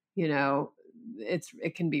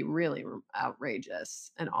 it can be really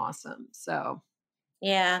outrageous and awesome. So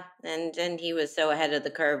Yeah, and he was so ahead of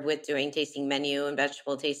the curve with doing tasting menu and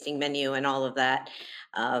vegetable tasting menu and all of that.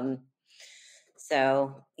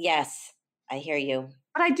 So yes, I hear you.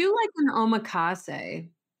 but I do like an omakase,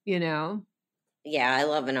 Yeah, I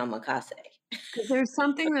love an omakase. because there's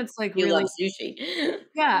something that's like You really, love sushi.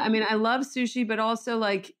 yeah. I mean, I love sushi, but also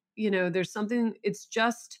like, there's something, it's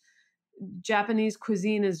just Japanese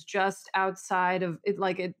cuisine is just outside of it.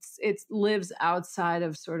 Like it lives outside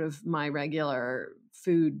of sort of my regular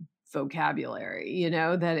food vocabulary,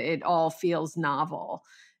 that it all feels novel.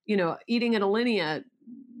 Eating at Alinea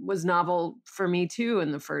was novel for me too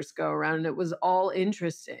in the first go around. And it was all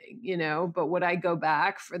interesting, but would I go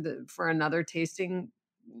back for another tasting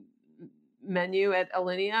menu at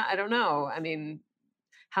Alinea? I don't know. I mean,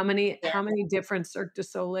 how many Yeah. how many different Cirque du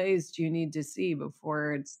Soleils do you need to see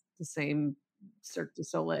before it's the same Cirque du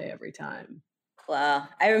Soleil every time? Well,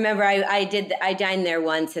 I remember I dined there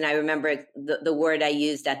once, and I remember the word I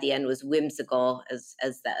used at the end was whimsical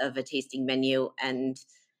of a tasting menu, and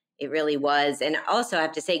it really was. And also, I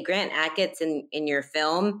have to say, Grant Achatz in your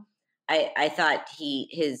film, I thought he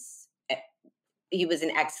was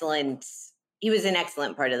an excellent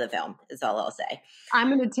part of the film. Is all I'll say.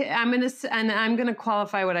 I'm gonna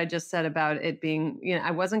qualify what I just said about it being,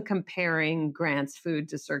 I wasn't comparing Grant's food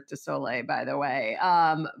to Cirque du Soleil, by the way.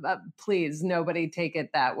 Please, nobody take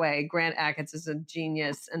it that way. Grant Achatz is a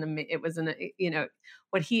genius, and it was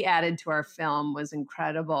what he added to our film was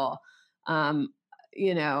incredible. I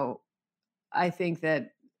think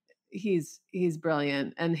that he's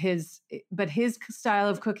brilliant, and his style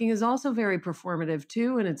of cooking is also very performative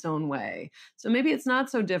too in its own way. So maybe it's not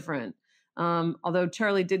so different. Although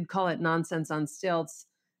Charlie did call it nonsense on stilts,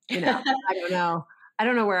 I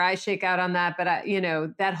don't know where I shake out on that, but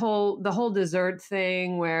the whole dessert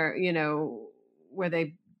thing where he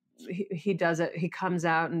does it, he comes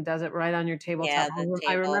out and does it right on your tabletop. Yeah, the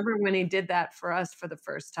I table. remember when he did that for us for the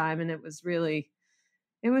first time, and it was really,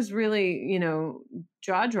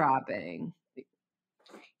 jaw dropping.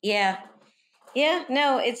 Yeah.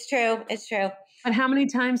 No, it's true. It's true. But how many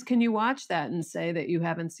times can you watch that and say that you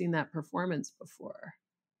haven't seen that performance before?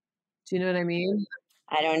 Do you know what I mean?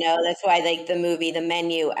 I don't know. That's why, like, the movie The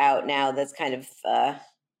Menu out now, that's kind of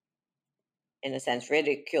in a sense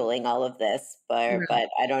ridiculing all of this, but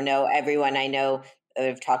I don't know. Everyone I know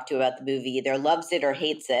I've talked to about the movie either loves it or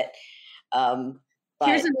hates it.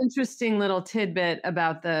 Here's an interesting little tidbit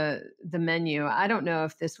about the menu. I don't know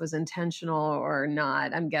if this was intentional or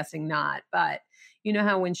not. I'm guessing not. But you know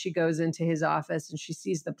how when she goes into his office and she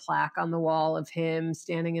sees the plaque on the wall of him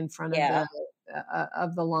standing in front of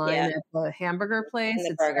the line at the hamburger place?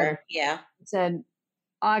 The burger. It said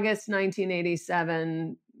August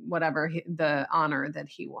 1987, whatever the honor that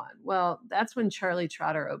he won. Well, that's when Charlie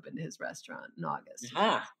Trotter opened his restaurant in August.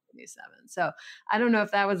 Ah. 1927. So I don't know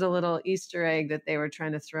if that was a little Easter egg that they were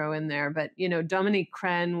trying to throw in there, but Dominique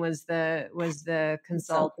Crenn was the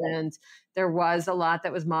consultant. There was a lot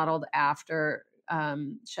that was modeled after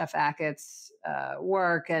Chef Ackett's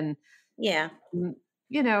work, and yeah,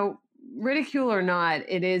 ridicule or not,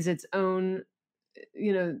 it is its own.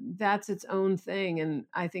 That's its own thing, and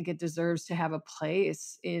I think it deserves to have a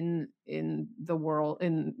place in the world,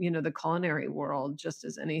 in the culinary world, just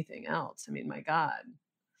as anything else. I mean, my God.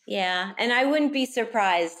 Yeah, and I wouldn't be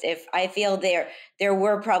surprised if I feel there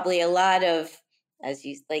were probably a lot of, as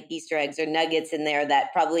you like, Easter eggs or nuggets in there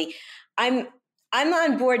that probably I'm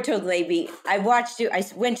on board totally. I watched it. I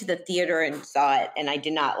went to the theater and saw it, and I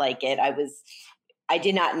did not like it. I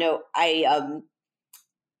did not know. I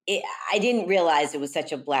didn't realize it was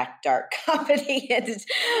such a black dark comedy.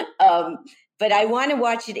 But I want to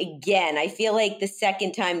watch it again. I feel like the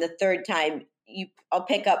second time, the third time, I'll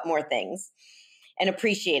pick up more things and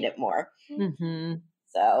appreciate it more. Mm-hmm.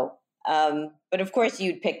 So, but of course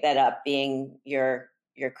you'd pick that up, being your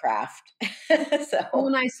craft. So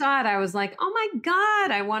when I saw it, I was like, oh my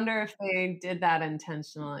God, I wonder if they did that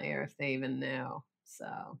intentionally or if they even knew.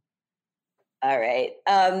 So. All right.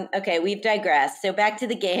 Okay, we've digressed. So back to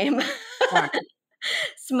the game.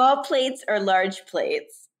 Small plates or large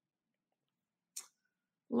plates?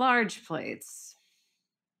 Large plates.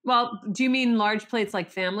 Well, do you mean large plates like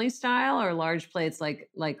family style, or large plates like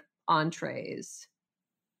entrees?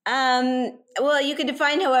 Well, you can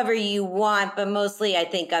define however you want, but mostly I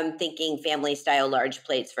think I'm thinking family style large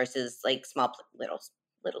plates versus like small little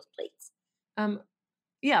plates.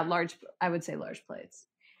 Yeah, large. I would say large plates.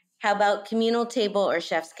 How about communal table or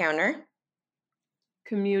chef's counter?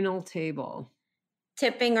 Communal table.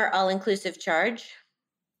 Tipping or all-inclusive charge?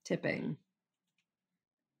 Tipping.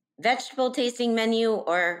 Vegetable tasting menu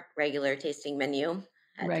or regular tasting menu?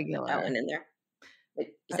 Regular. That one in there. You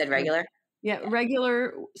said regular? Yeah,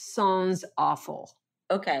 regular sounds awful.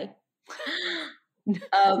 Okay.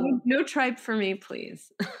 No tripe for me,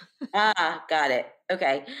 please. Got it.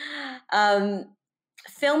 Okay.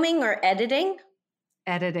 Filming or editing?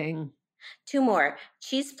 Editing. 2 more.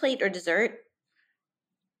 Cheese plate or dessert?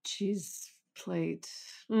 Cheese plate.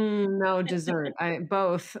 No, dessert.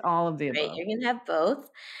 Both, all of the above. Right, you're going to have both.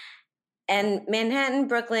 And Manhattan,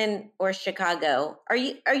 Brooklyn, or Chicago? Are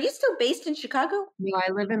you still based in Chicago? No,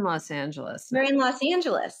 I live in Los Angeles. You're in Los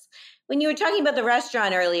Angeles. When you were talking about the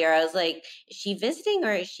restaurant earlier, I was like, is she visiting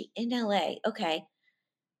or is she in LA? Okay.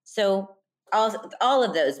 So all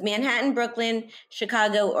of those, Manhattan, Brooklyn,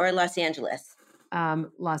 Chicago, or Los Angeles?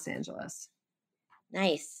 Los Angeles.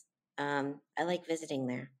 Nice. I like visiting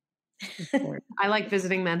there. I like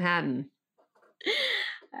visiting Manhattan.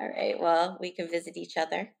 All right. Well, we can visit each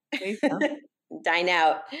other. Dine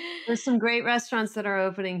out. There's some great restaurants that are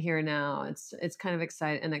opening here now. It's kind of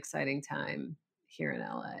an exciting time here in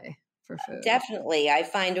LA for food. Definitely. I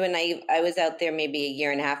find when I was out there maybe a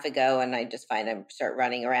year and a half ago, and I just find I start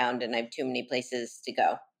running around and I have too many places to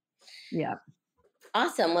go. Yeah.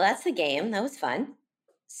 Awesome. Well, that's the game. That was fun.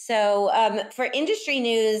 So for industry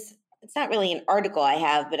news, it's not really an article I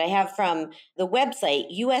have, but I have from the website,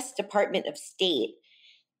 U.S. Department of State.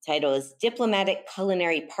 Title is Diplomatic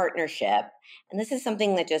Culinary Partnership. And this is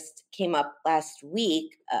something that just came up last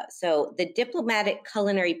week. So the Diplomatic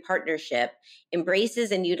Culinary Partnership embraces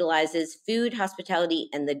and utilizes food, hospitality,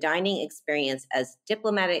 and the dining experience as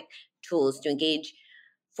diplomatic tools to engage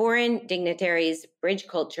foreign dignitaries, bridge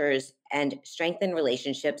cultures, and strengthen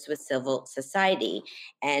relationships with civil society.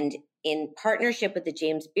 And in partnership with the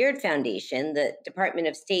James Beard Foundation, the Department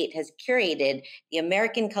of State has curated the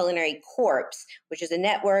American Culinary Corps, which is a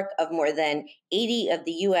network of more than 80 of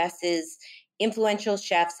the U.S.'s influential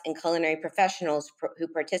chefs and culinary professionals who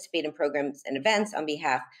participate in programs and events on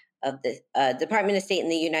behalf of the Department of State in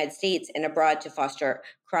the United States and abroad to foster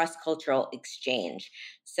cross-cultural exchange.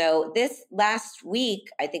 So this last week,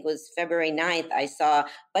 I think it was February 9th, I saw a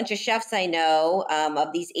bunch of chefs I know,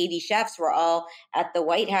 of these 80 chefs were all at the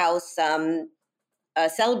White House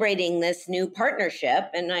celebrating this new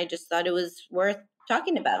partnership. And I just thought it was worth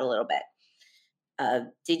talking about a little bit.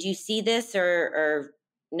 Did you see this or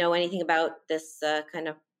know anything about this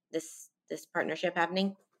this partnership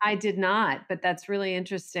happening? I did not, but that's really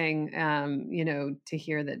interesting, to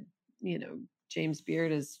hear that, James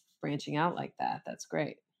Beard is branching out like that. That's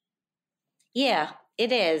great. Yeah,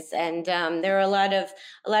 it is. And there are a lot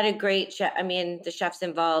of great the chefs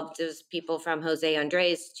involved. There's people from Jose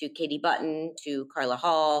Andres to Katie Button to Carla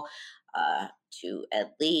Hall to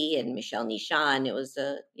Ed Lee and Michelle Nishan. It was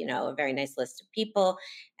a very nice list of people.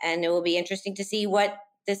 And it will be interesting to see what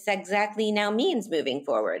this exactly now means moving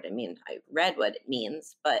forward. I mean, I read what it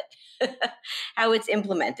means, but how it's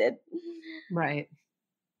implemented. Right.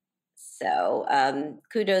 So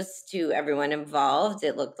kudos to everyone involved.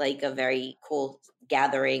 It looked like a very cool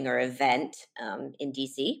gathering or event in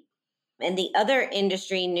DC. And the other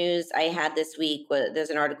industry news I had this week was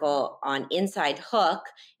there's an article on Inside Hook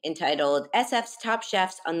entitled SF's Top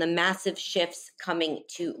Chefs on the Massive Shifts Coming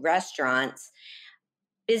to Restaurants.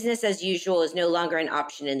 Business as usual is no longer an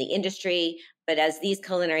option in the industry, but as these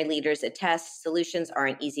culinary leaders attest, solutions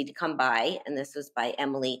aren't easy to come by. And this was by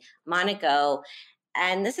Emily Monaco.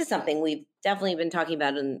 And this is something we've definitely been talking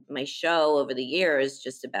about in my show over the years,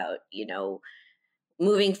 just about,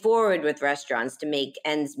 moving forward with restaurants to make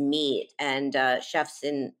ends meet. And chefs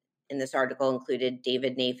in this article included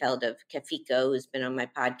David Nayfeld of Cafeco, who's been on my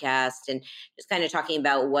podcast, and just kind of talking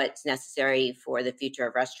about what's necessary for the future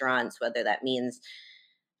of restaurants, whether that means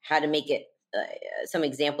how to make it. Some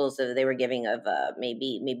examples of they were giving of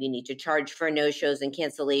maybe you need to charge for no shows and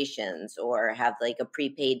cancellations, or have like a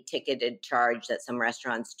prepaid ticketed charge that some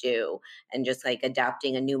restaurants do, and just like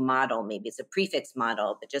adopting a new model. Maybe it's a prefix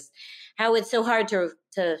model, but just how it's so hard to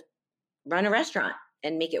run a restaurant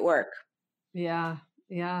and make it work. Yeah.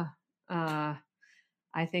 Yeah.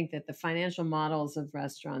 I think that the financial models of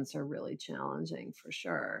restaurants are really challenging for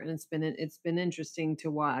sure. And it's been interesting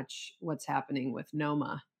to watch what's happening with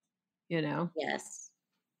Noma, you know? Yes,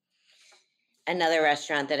 another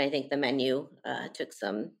restaurant that I think the menu took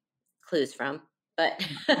some clues from, but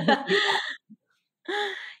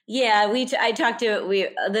yeah, I talked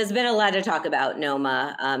to there's been a lot of talk about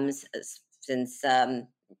Noma since the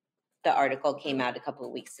article came out a couple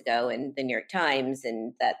of weeks ago in the New York Times,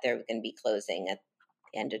 and that they're going to be closing at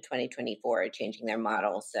the end of 2024, changing their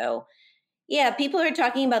model. So yeah, people are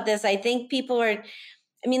talking about this. I think people are.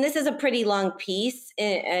 I mean, this is a pretty long piece,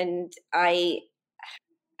 and I,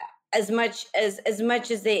 as much as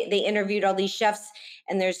they interviewed all these chefs,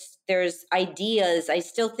 and there's ideas, I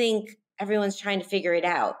still think everyone's trying to figure it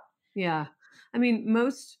out. Yeah. I mean,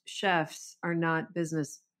 most chefs are not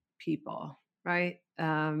business people, right?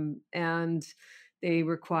 And they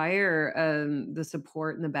require the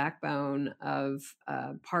support and the backbone of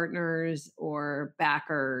partners or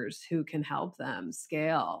backers who can help them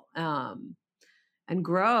scale and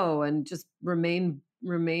grow and just remain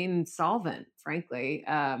solvent. Frankly,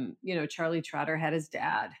 Charlie Trotter had his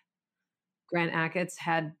dad. Grant Achatz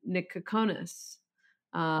had Nick Kokonis.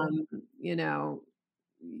 Um, you know,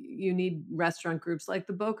 you need restaurant groups like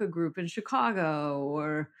the Boca Group in Chicago,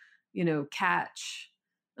 or Catch.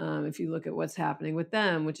 If you look at what's happening with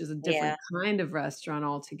them, which is a different Yeah. kind of restaurant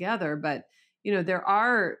altogether, but there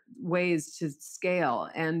are ways to scale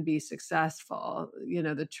and be successful.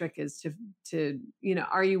 The trick is to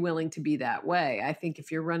are you willing to be that way? I think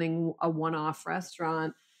if you're running a one-off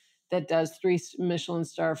restaurant that does 3 Michelin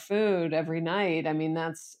star food every night, I mean,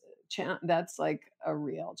 that's like a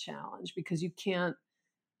real challenge, because you can't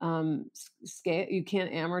scale, you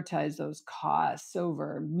can't amortize those costs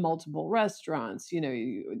over multiple restaurants.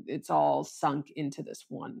 It's all sunk into this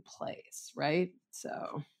one place, right?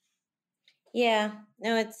 So Yeah,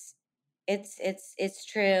 no, it's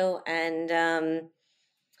true, and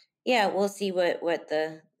yeah, we'll see what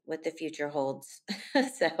the future holds.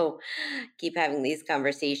 So keep having these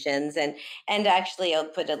conversations, and actually, I'll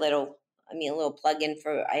put a little plug in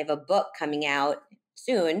for. I have a book coming out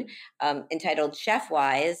soon entitled Chef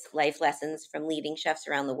Wise: Life Lessons from Leading Chefs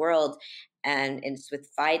Around the World. And it's with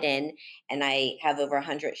Fiden, and I have over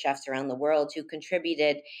 100 chefs around the world who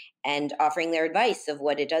contributed and offering their advice of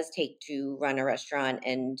what it does take to run a restaurant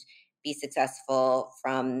and be successful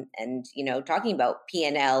from, and talking about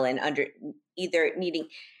P&L and under either needing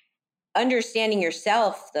understanding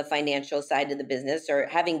yourself, the financial side of the business, or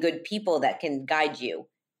having good people that can guide you,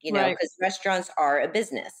 right. because restaurants are a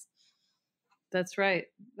business. That's right.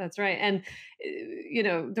 That's right. And,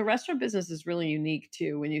 the restaurant business is really unique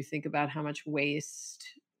too, when you think about how much waste,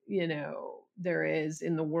 there is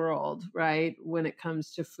in the world, right? When it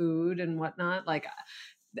comes to food and whatnot. Like,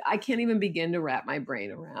 I can't even begin to wrap my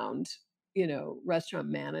brain around, restaurant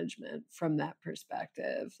management from that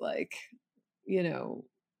perspective. Like,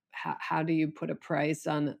 how do you put a price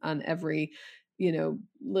on every,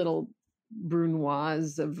 little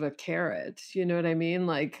brunoise of a carrot? You know what I mean?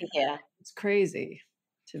 Like, Yeah, it's crazy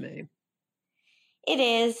to me. it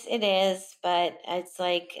is, but it's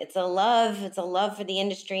like it's a love for the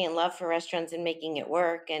industry and love for restaurants and making it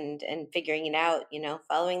work, and figuring it out,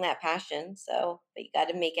 following that passion. So, but you got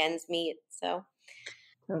to make ends meet. So,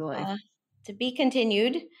 Totally. uh, to be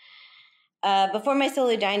continued. Before my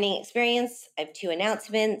solo dining experience, I have 2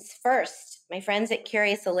 announcements. First, my friends at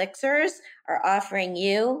Curious Elixirs are offering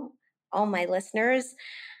you, all my listeners,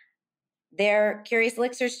 their Curious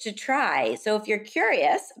Elixirs to try. So if you're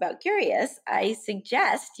curious about Curious, I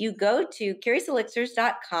suggest you go to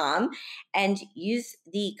curiouselixirs.com and use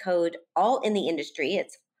the code all in the industry.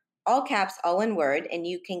 It's all caps, all one word, and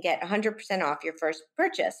you can get 100% off your first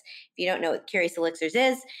purchase. If you don't know what Curious Elixirs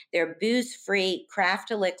is, they're booze-free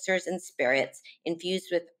craft elixirs and spirits infused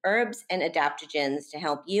with herbs and adaptogens to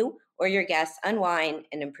help you or your guests unwind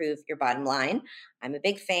and improve your bottom line. I'm a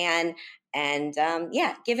big fan. And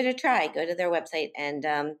give it a try. Go to their website and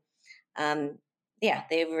they have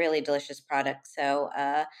a really delicious product. So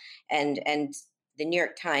and the New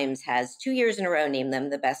York Times has 2 years in a row named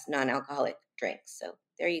them the best non-alcoholic drinks. So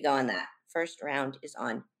there you go on that. First round is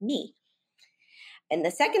on me. And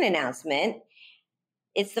the second announcement,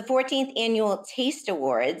 it's the 14th annual Taste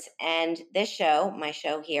Awards, and this show, my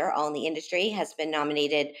show here, All in the Industry, has been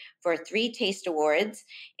nominated for 3 Taste Awards,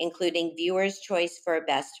 including Viewer's Choice for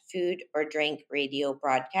Best Food or Drink Radio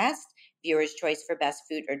Broadcast, Viewer's Choice for Best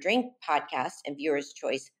Food or Drink Podcast, and Viewer's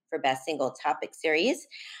Choice for Best Single Topic Series.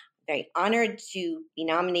 Very honored to be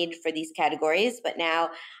nominated for these categories, but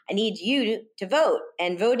now I need you to vote,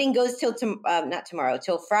 and voting goes till not tomorrow,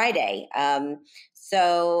 till Friday.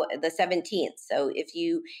 So the 17th. So if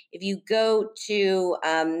you go to,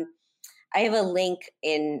 I have a link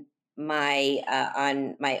in my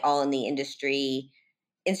on my All in the Industry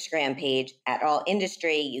Instagram page at All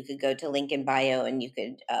Industry. You could go to link in bio and you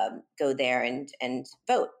could go there and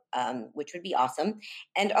vote, which would be awesome.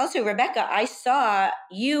 And also, Rebecca, I saw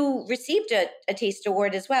you received a Taste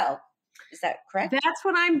Award as well. Is that correct? That's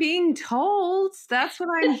what I'm being told. That's what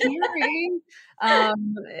I'm hearing.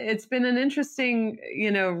 It's been an interesting,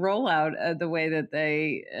 rollout the way that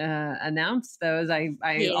they announced those. I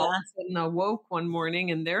all of a sudden awoke one morning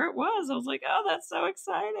and there it was. I was like, oh, that's so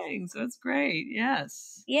exciting. So it's great.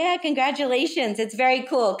 Yes. Yeah, congratulations. It's very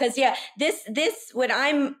cool. Because this what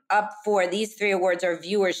I'm up for, these 3 awards are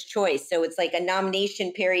viewer's choice. So it's like a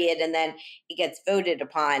nomination period and then it gets voted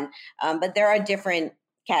upon. But there are different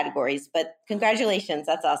categories, but congratulations.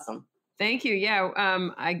 That's awesome. Thank you. Yeah.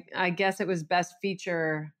 I guess it was best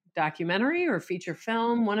feature documentary or feature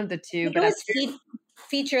film, one of the two, but it was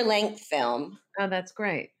feature length film. Oh, that's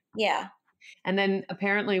great. Yeah. And then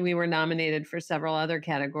apparently we were nominated for several other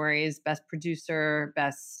categories, best producer,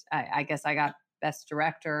 I guess I got best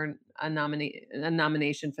director, a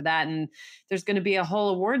nomination for that. And there's going to be a whole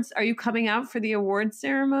awards. Are you coming out for the awards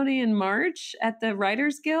ceremony in March at the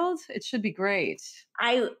Writers Guild? It should be great.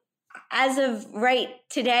 As of right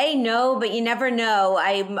today, no, but you never know.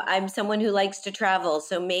 I'm someone who likes to travel,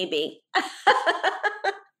 so maybe.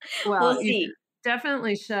 Well, we'll see. You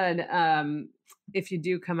definitely should. If you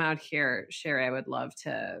do come out here, Sherry, I would love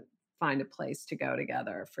to find a place to go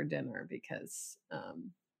together for dinner because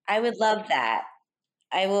I would love that.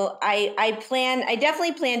 I will. I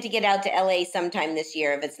definitely plan to get out to LA sometime this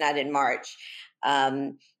year if it's not in March.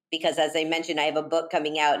 Because as I mentioned, I have a book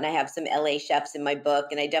coming out and I have some LA chefs in my book,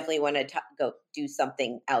 and I definitely want to go do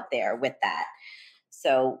something out there with that.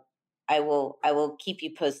 So I will keep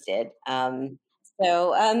you posted. Okay,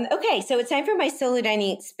 so it's time for my solo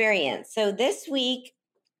dining experience. So this week,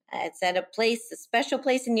 it's at a special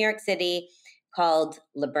place in New York City called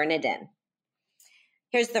Le Bernardin.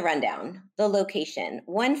 Here's the rundown. The location,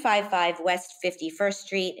 155 West 51st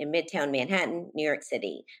Street in Midtown Manhattan, New York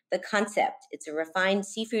City. The concept, it's a refined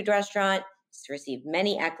seafood restaurant. It's received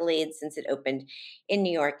many accolades since it opened in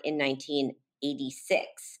New York in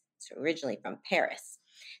 1986. It's originally from Paris.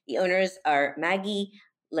 The owners are Maggie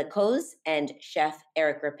Lacoze and Chef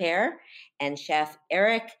Eric Repair, and Chef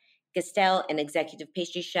Eric Gastel and Executive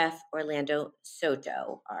Pastry Chef Orlando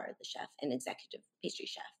Soto are the chef and executive pastry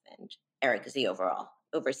chef, and Eric is the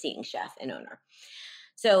overseeing chef and owner.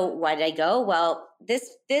 So why did I go? Well,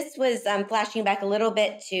 this was flashing back a little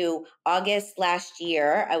bit to August last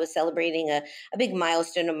year. I was celebrating a big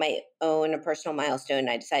milestone of my own, a personal milestone.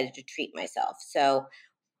 I decided to treat myself. So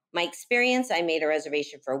my experience, I made a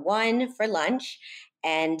reservation for 1 for lunch,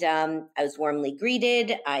 and I was warmly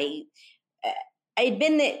greeted. I had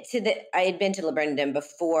been to Le Bernardin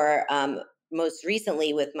before, most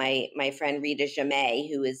recently with my friend Rita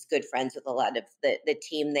Jamay, who is good friends with a lot of the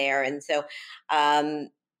team there. And so I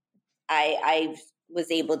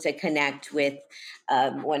was able to connect with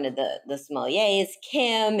one of the sommeliers,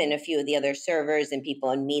 Kim, and a few of the other servers and people,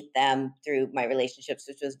 and meet them through my relationships,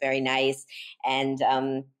 which was very nice. And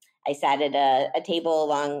I sat at a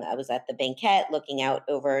table I was at the banquette looking out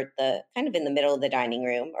over kind of in the middle of the dining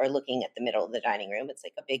room, or looking at the middle of the dining room. It's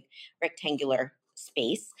like a big rectangular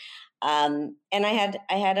space. And I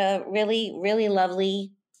had a really, really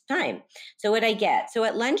lovely time. So what I get? So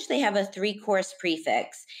at lunch, they have a 3-course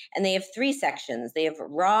prefix, and they have 3 sections. They have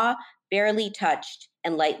raw, barely touched,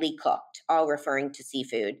 and lightly cooked, all referring to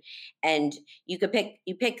seafood. And you pick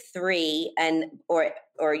 3, and or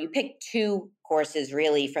you pick 2 courses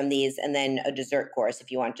really from these, and then a dessert course if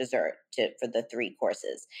you want dessert for the 3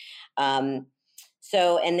 courses. And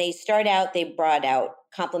they brought out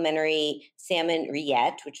complimentary salmon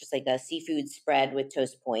rillette, which is like a seafood spread with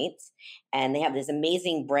toast points. And they have these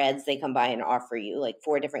amazing breads they come by and offer you, like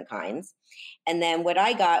 4 different kinds. And then what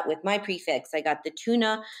I got with my prefix, I got the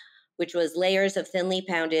tuna, which was layers of thinly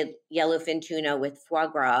pounded yellowfin tuna with foie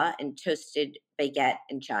gras and toasted baguette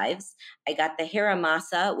and chives. I got the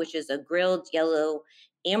haramasa, which is a grilled yellow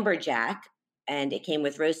amberjack, and it came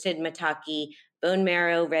with roasted maitake, bone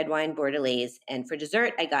marrow, red wine bordelaise. And for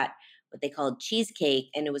dessert, I got what they called cheesecake,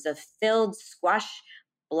 and it was a filled squash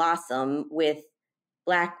blossom with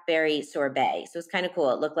blackberry sorbet. So it's kind of cool.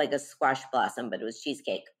 It looked like a squash blossom, but it was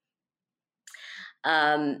cheesecake.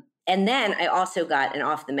 And then I also got an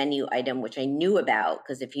off the menu item, which I knew about,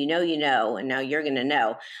 because if you know, you know, and now you're going to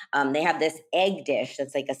know. They have this egg dish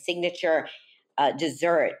that's like a signature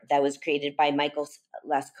dessert that was created by Michael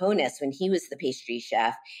Lasconis when he was the pastry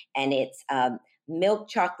chef. And it's milk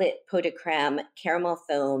chocolate pot de creme, caramel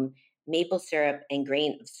foam, maple syrup, and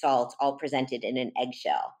grain of salt, all presented in an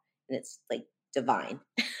eggshell. And it's like divine.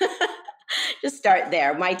 Just start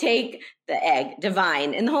there. My take, the egg,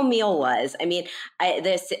 divine. And the whole meal was, I mean,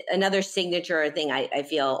 another signature thing I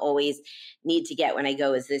feel always need to get when I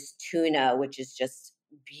go is this tuna, which is just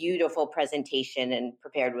beautiful presentation and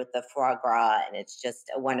prepared with the foie gras. And it's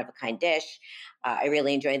just a one-of-a-kind dish. I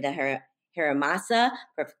really enjoyed the haramasa,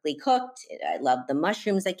 perfectly cooked. I loved the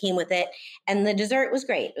mushrooms that came with it. And the dessert was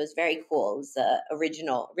great. It was very cool. It was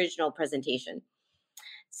original presentation.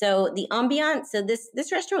 So the ambiance. So this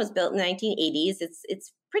restaurant was built in the 1980s.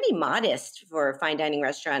 It's pretty modest for a fine dining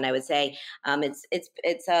restaurant, I would say.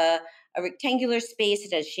 It's a rectangular space.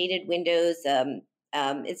 It has shaded windows.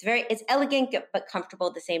 It's elegant but comfortable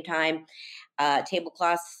at the same time.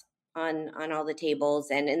 Tablecloths on all the tables,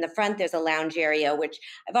 and in the front there's a lounge area, which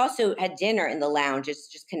I've also had dinner in the lounge. It's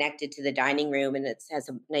just connected to the dining room, and it has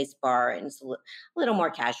a nice bar, and it's a little more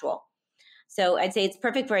casual. So I'd say it's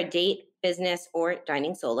perfect for a date, business, or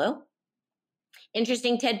dining solo.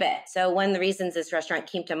 Interesting tidbit. So one of the reasons this restaurant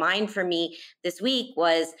came to mind for me this week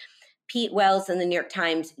was Pete Wells in the New York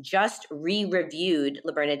Times just re-reviewed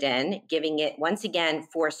Le Bernardin, giving it once again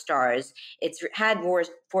 4 stars. It's had more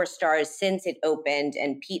 4 stars since it opened,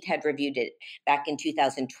 and Pete had reviewed it back in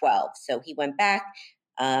 2012. So he went back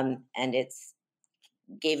and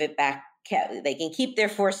gave it back. They can keep their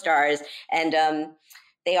 4 stars, and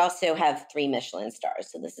they also have 3 Michelin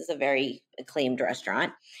stars. So this is a very acclaimed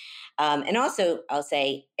restaurant. And also, I'll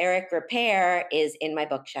say Eric Repair is in my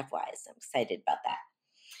book, Chef Wise. I'm excited about that.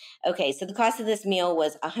 Okay, so the cost of this meal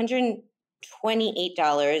was $128.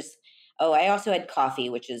 Oh, I also had coffee,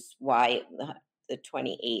 which is why the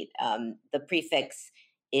 28. The prefix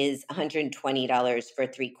is $120 for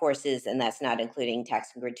 3 courses, and that's not including tax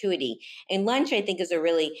and gratuity. And lunch, I think, is a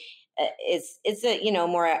really it's a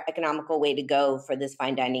more economical way to go for this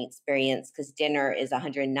fine dining experience, because dinner is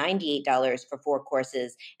 $198 for 4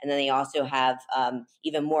 courses, and then they also have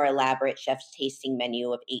even more elaborate chef's tasting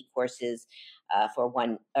menu of 8 courses for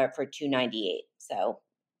 $298. So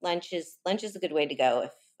lunch is a good way to go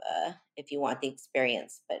if you want the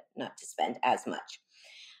experience, but not to spend as much.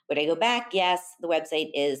 Would I go back? Yes. The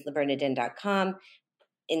website is lebernardin.com,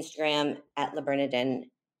 Instagram at lebernardinny.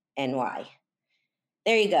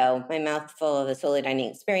 There you go. My mouth full of a solo dining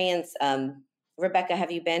experience. Rebecca,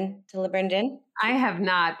 have you been to Le Bernardin? I have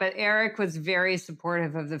not, but Eric was very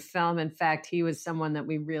supportive of the film. In fact, he was someone that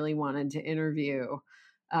we really wanted to interview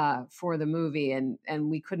for the movie, and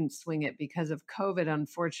we couldn't swing it because of COVID,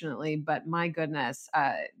 unfortunately. But my goodness,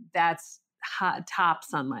 that's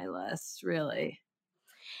tops on my list, really.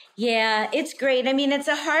 Yeah, it's great. I mean, it's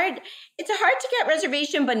a hard to get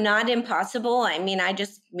reservation, but not impossible. I mean, I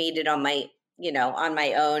just made it on my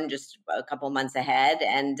own just a couple months ahead,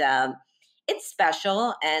 and it's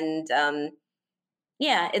special. And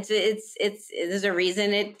yeah, there's a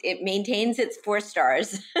reason it maintains its 4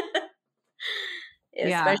 stars.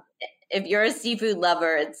 Yeah. Especially if you're a seafood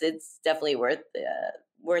lover, it's definitely worth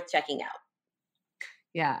checking out.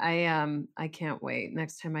 Yeah, I can't wait.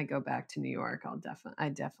 Next time I go back to New York, I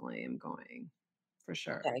definitely am going, for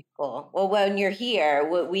sure. Very cool. Well, when you're here,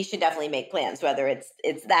 we should definitely make plans, whether it's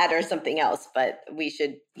that or something else. But we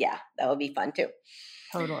should, that would be fun too.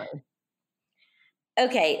 Totally.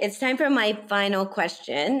 Okay, it's time for my final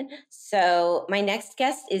question. So, my next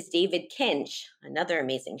guest is David Kinch, another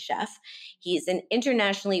amazing chef. He's an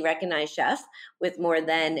internationally recognized chef with more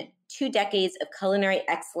than 2 decades of culinary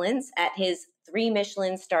excellence at his 3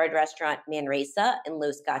 Michelin-starred restaurant Manresa in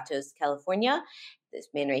Los Gatos, California. This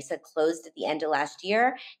Manresa closed at the end of last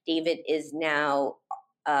year. David is now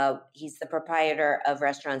he's the proprietor of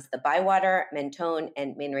restaurants The Bywater, Mentone,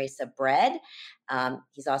 and Manresa Bread.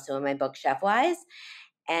 He's also in my book, Chef Wise.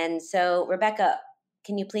 And so, Rebecca,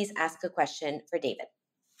 can you please ask a question for David?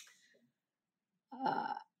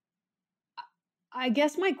 I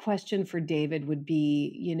guess my question for David would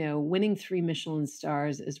be, winning 3 Michelin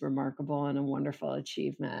stars is remarkable and a wonderful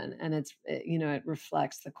achievement. And it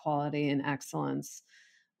reflects the quality and excellence,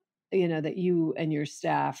 that you and your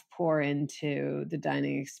staff pour into the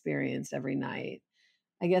dining experience every night.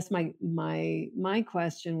 I guess my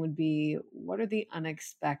question would be, what are the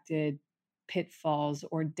unexpected pitfalls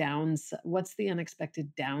or what's the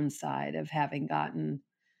unexpected downside of having gotten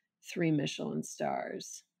 3 Michelin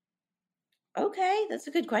stars? Okay, that's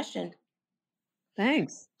a good question.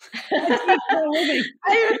 Thanks.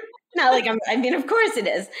 Not like of course it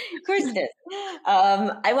is. Of course it is.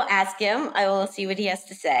 I will ask him. I will see what he has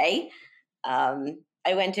to say.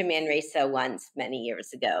 I went to Manresa once many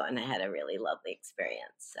years ago, and I had a really lovely experience.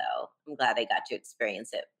 So I'm glad I got to experience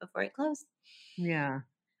it before it closed. Yeah,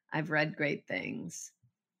 I've read great things.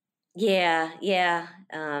 Yeah.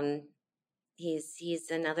 He's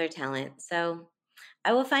another talent. So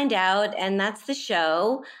I will find out, and that's the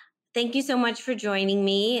show. Thank you so much for joining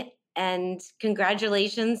me, and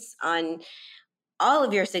congratulations on all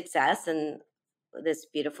of your success and this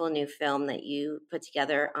beautiful new film that you put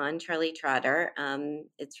together on Charlie Trotter.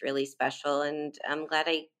 It's really special, and I'm glad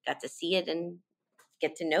I got to see it and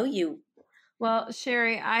get to know you. Well,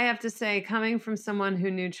 Sherry, I have to say, coming from someone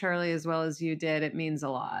who knew Charlie as well as you did, it means a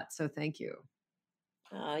lot. So thank you.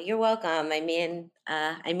 Oh, you're welcome. I mean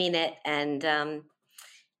it, and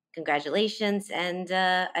congratulations. And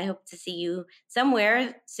I hope to see you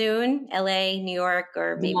somewhere soon, LA, New York,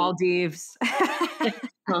 or maybe Maldives.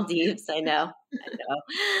 Maldives. I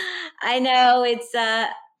know.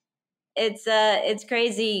 It's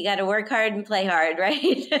crazy. You got to work hard and play hard,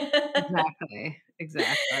 right?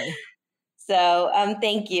 Exactly. So,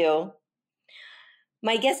 thank you.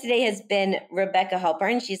 My guest today has been Rebecca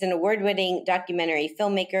Halpern. She's an award-winning documentary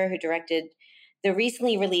filmmaker who directed the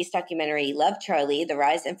recently released documentary Love Charlie, The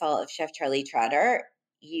Rise and Fall of Chef Charlie Trotter.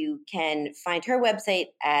 You can find her website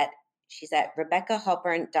she's at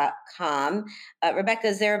RebeccaHalpern.com. Rebecca,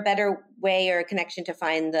 is there a better way or a connection to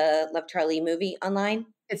find the Love Charlie movie online?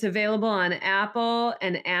 It's available on Apple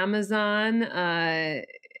and Amazon,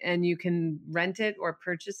 and you can rent it or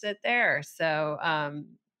purchase it there. So,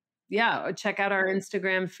 check out our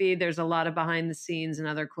Instagram feed. There's a lot of behind the scenes and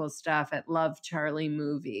other cool stuff at Love Charlie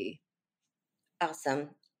Movie. Awesome.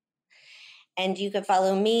 And you can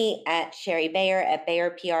follow me at Sherry Bayer, at Bayer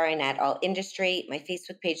PR, and at All Industry. My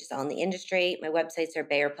Facebook page is All in the Industry. My websites are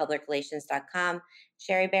BayerPublicRelations.com,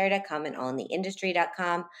 SherryBayer.com, and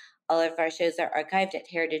AllInTheIndustry.com. All of our shows are archived at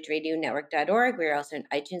HeritageRadioNetwork.org. We're also on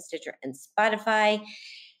iTunes, Stitcher, and Spotify.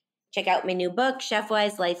 Check out my new book, Chef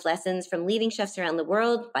Wise Life Lessons from Leading Chefs Around the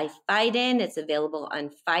World by Phaidon. It's available on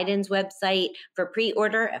Phaidon's website for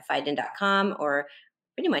pre-order at Phaidon.com or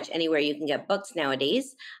pretty much anywhere you can get books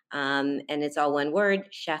nowadays. And it's all one word,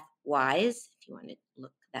 Chef Wise, if you want to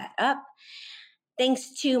look that up.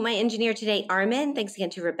 Thanks to my engineer today, Armin. Thanks again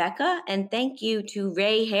to Rebecca. And thank you to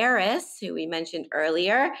Ray Harris, who we mentioned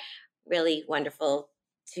earlier. Really wonderful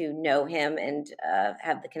to know him and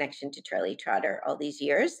have the connection to Charlie Trotter all these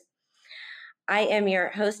years. I am your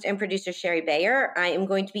host and producer, Sherry Bayer. I am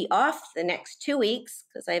going to be off the next 2 weeks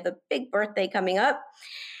because I have a big birthday coming up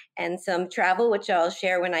and some travel, which I'll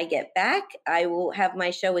share when I get back. I will have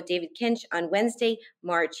my show with David Kinch on Wednesday,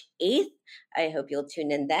 March 8th. I hope you'll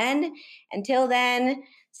tune in then. Until then,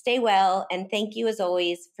 stay well, and thank you as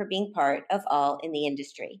always for being part of All in the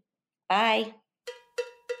Industry. Bye.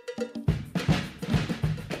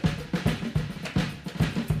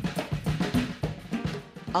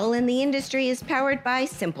 All in the Industry is powered by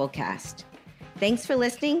Simplecast. Thanks for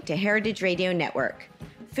listening to Heritage Radio Network,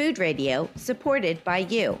 food radio supported by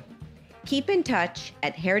you. Keep in touch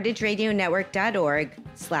at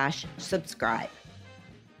heritageradionetwork.org/subscribe.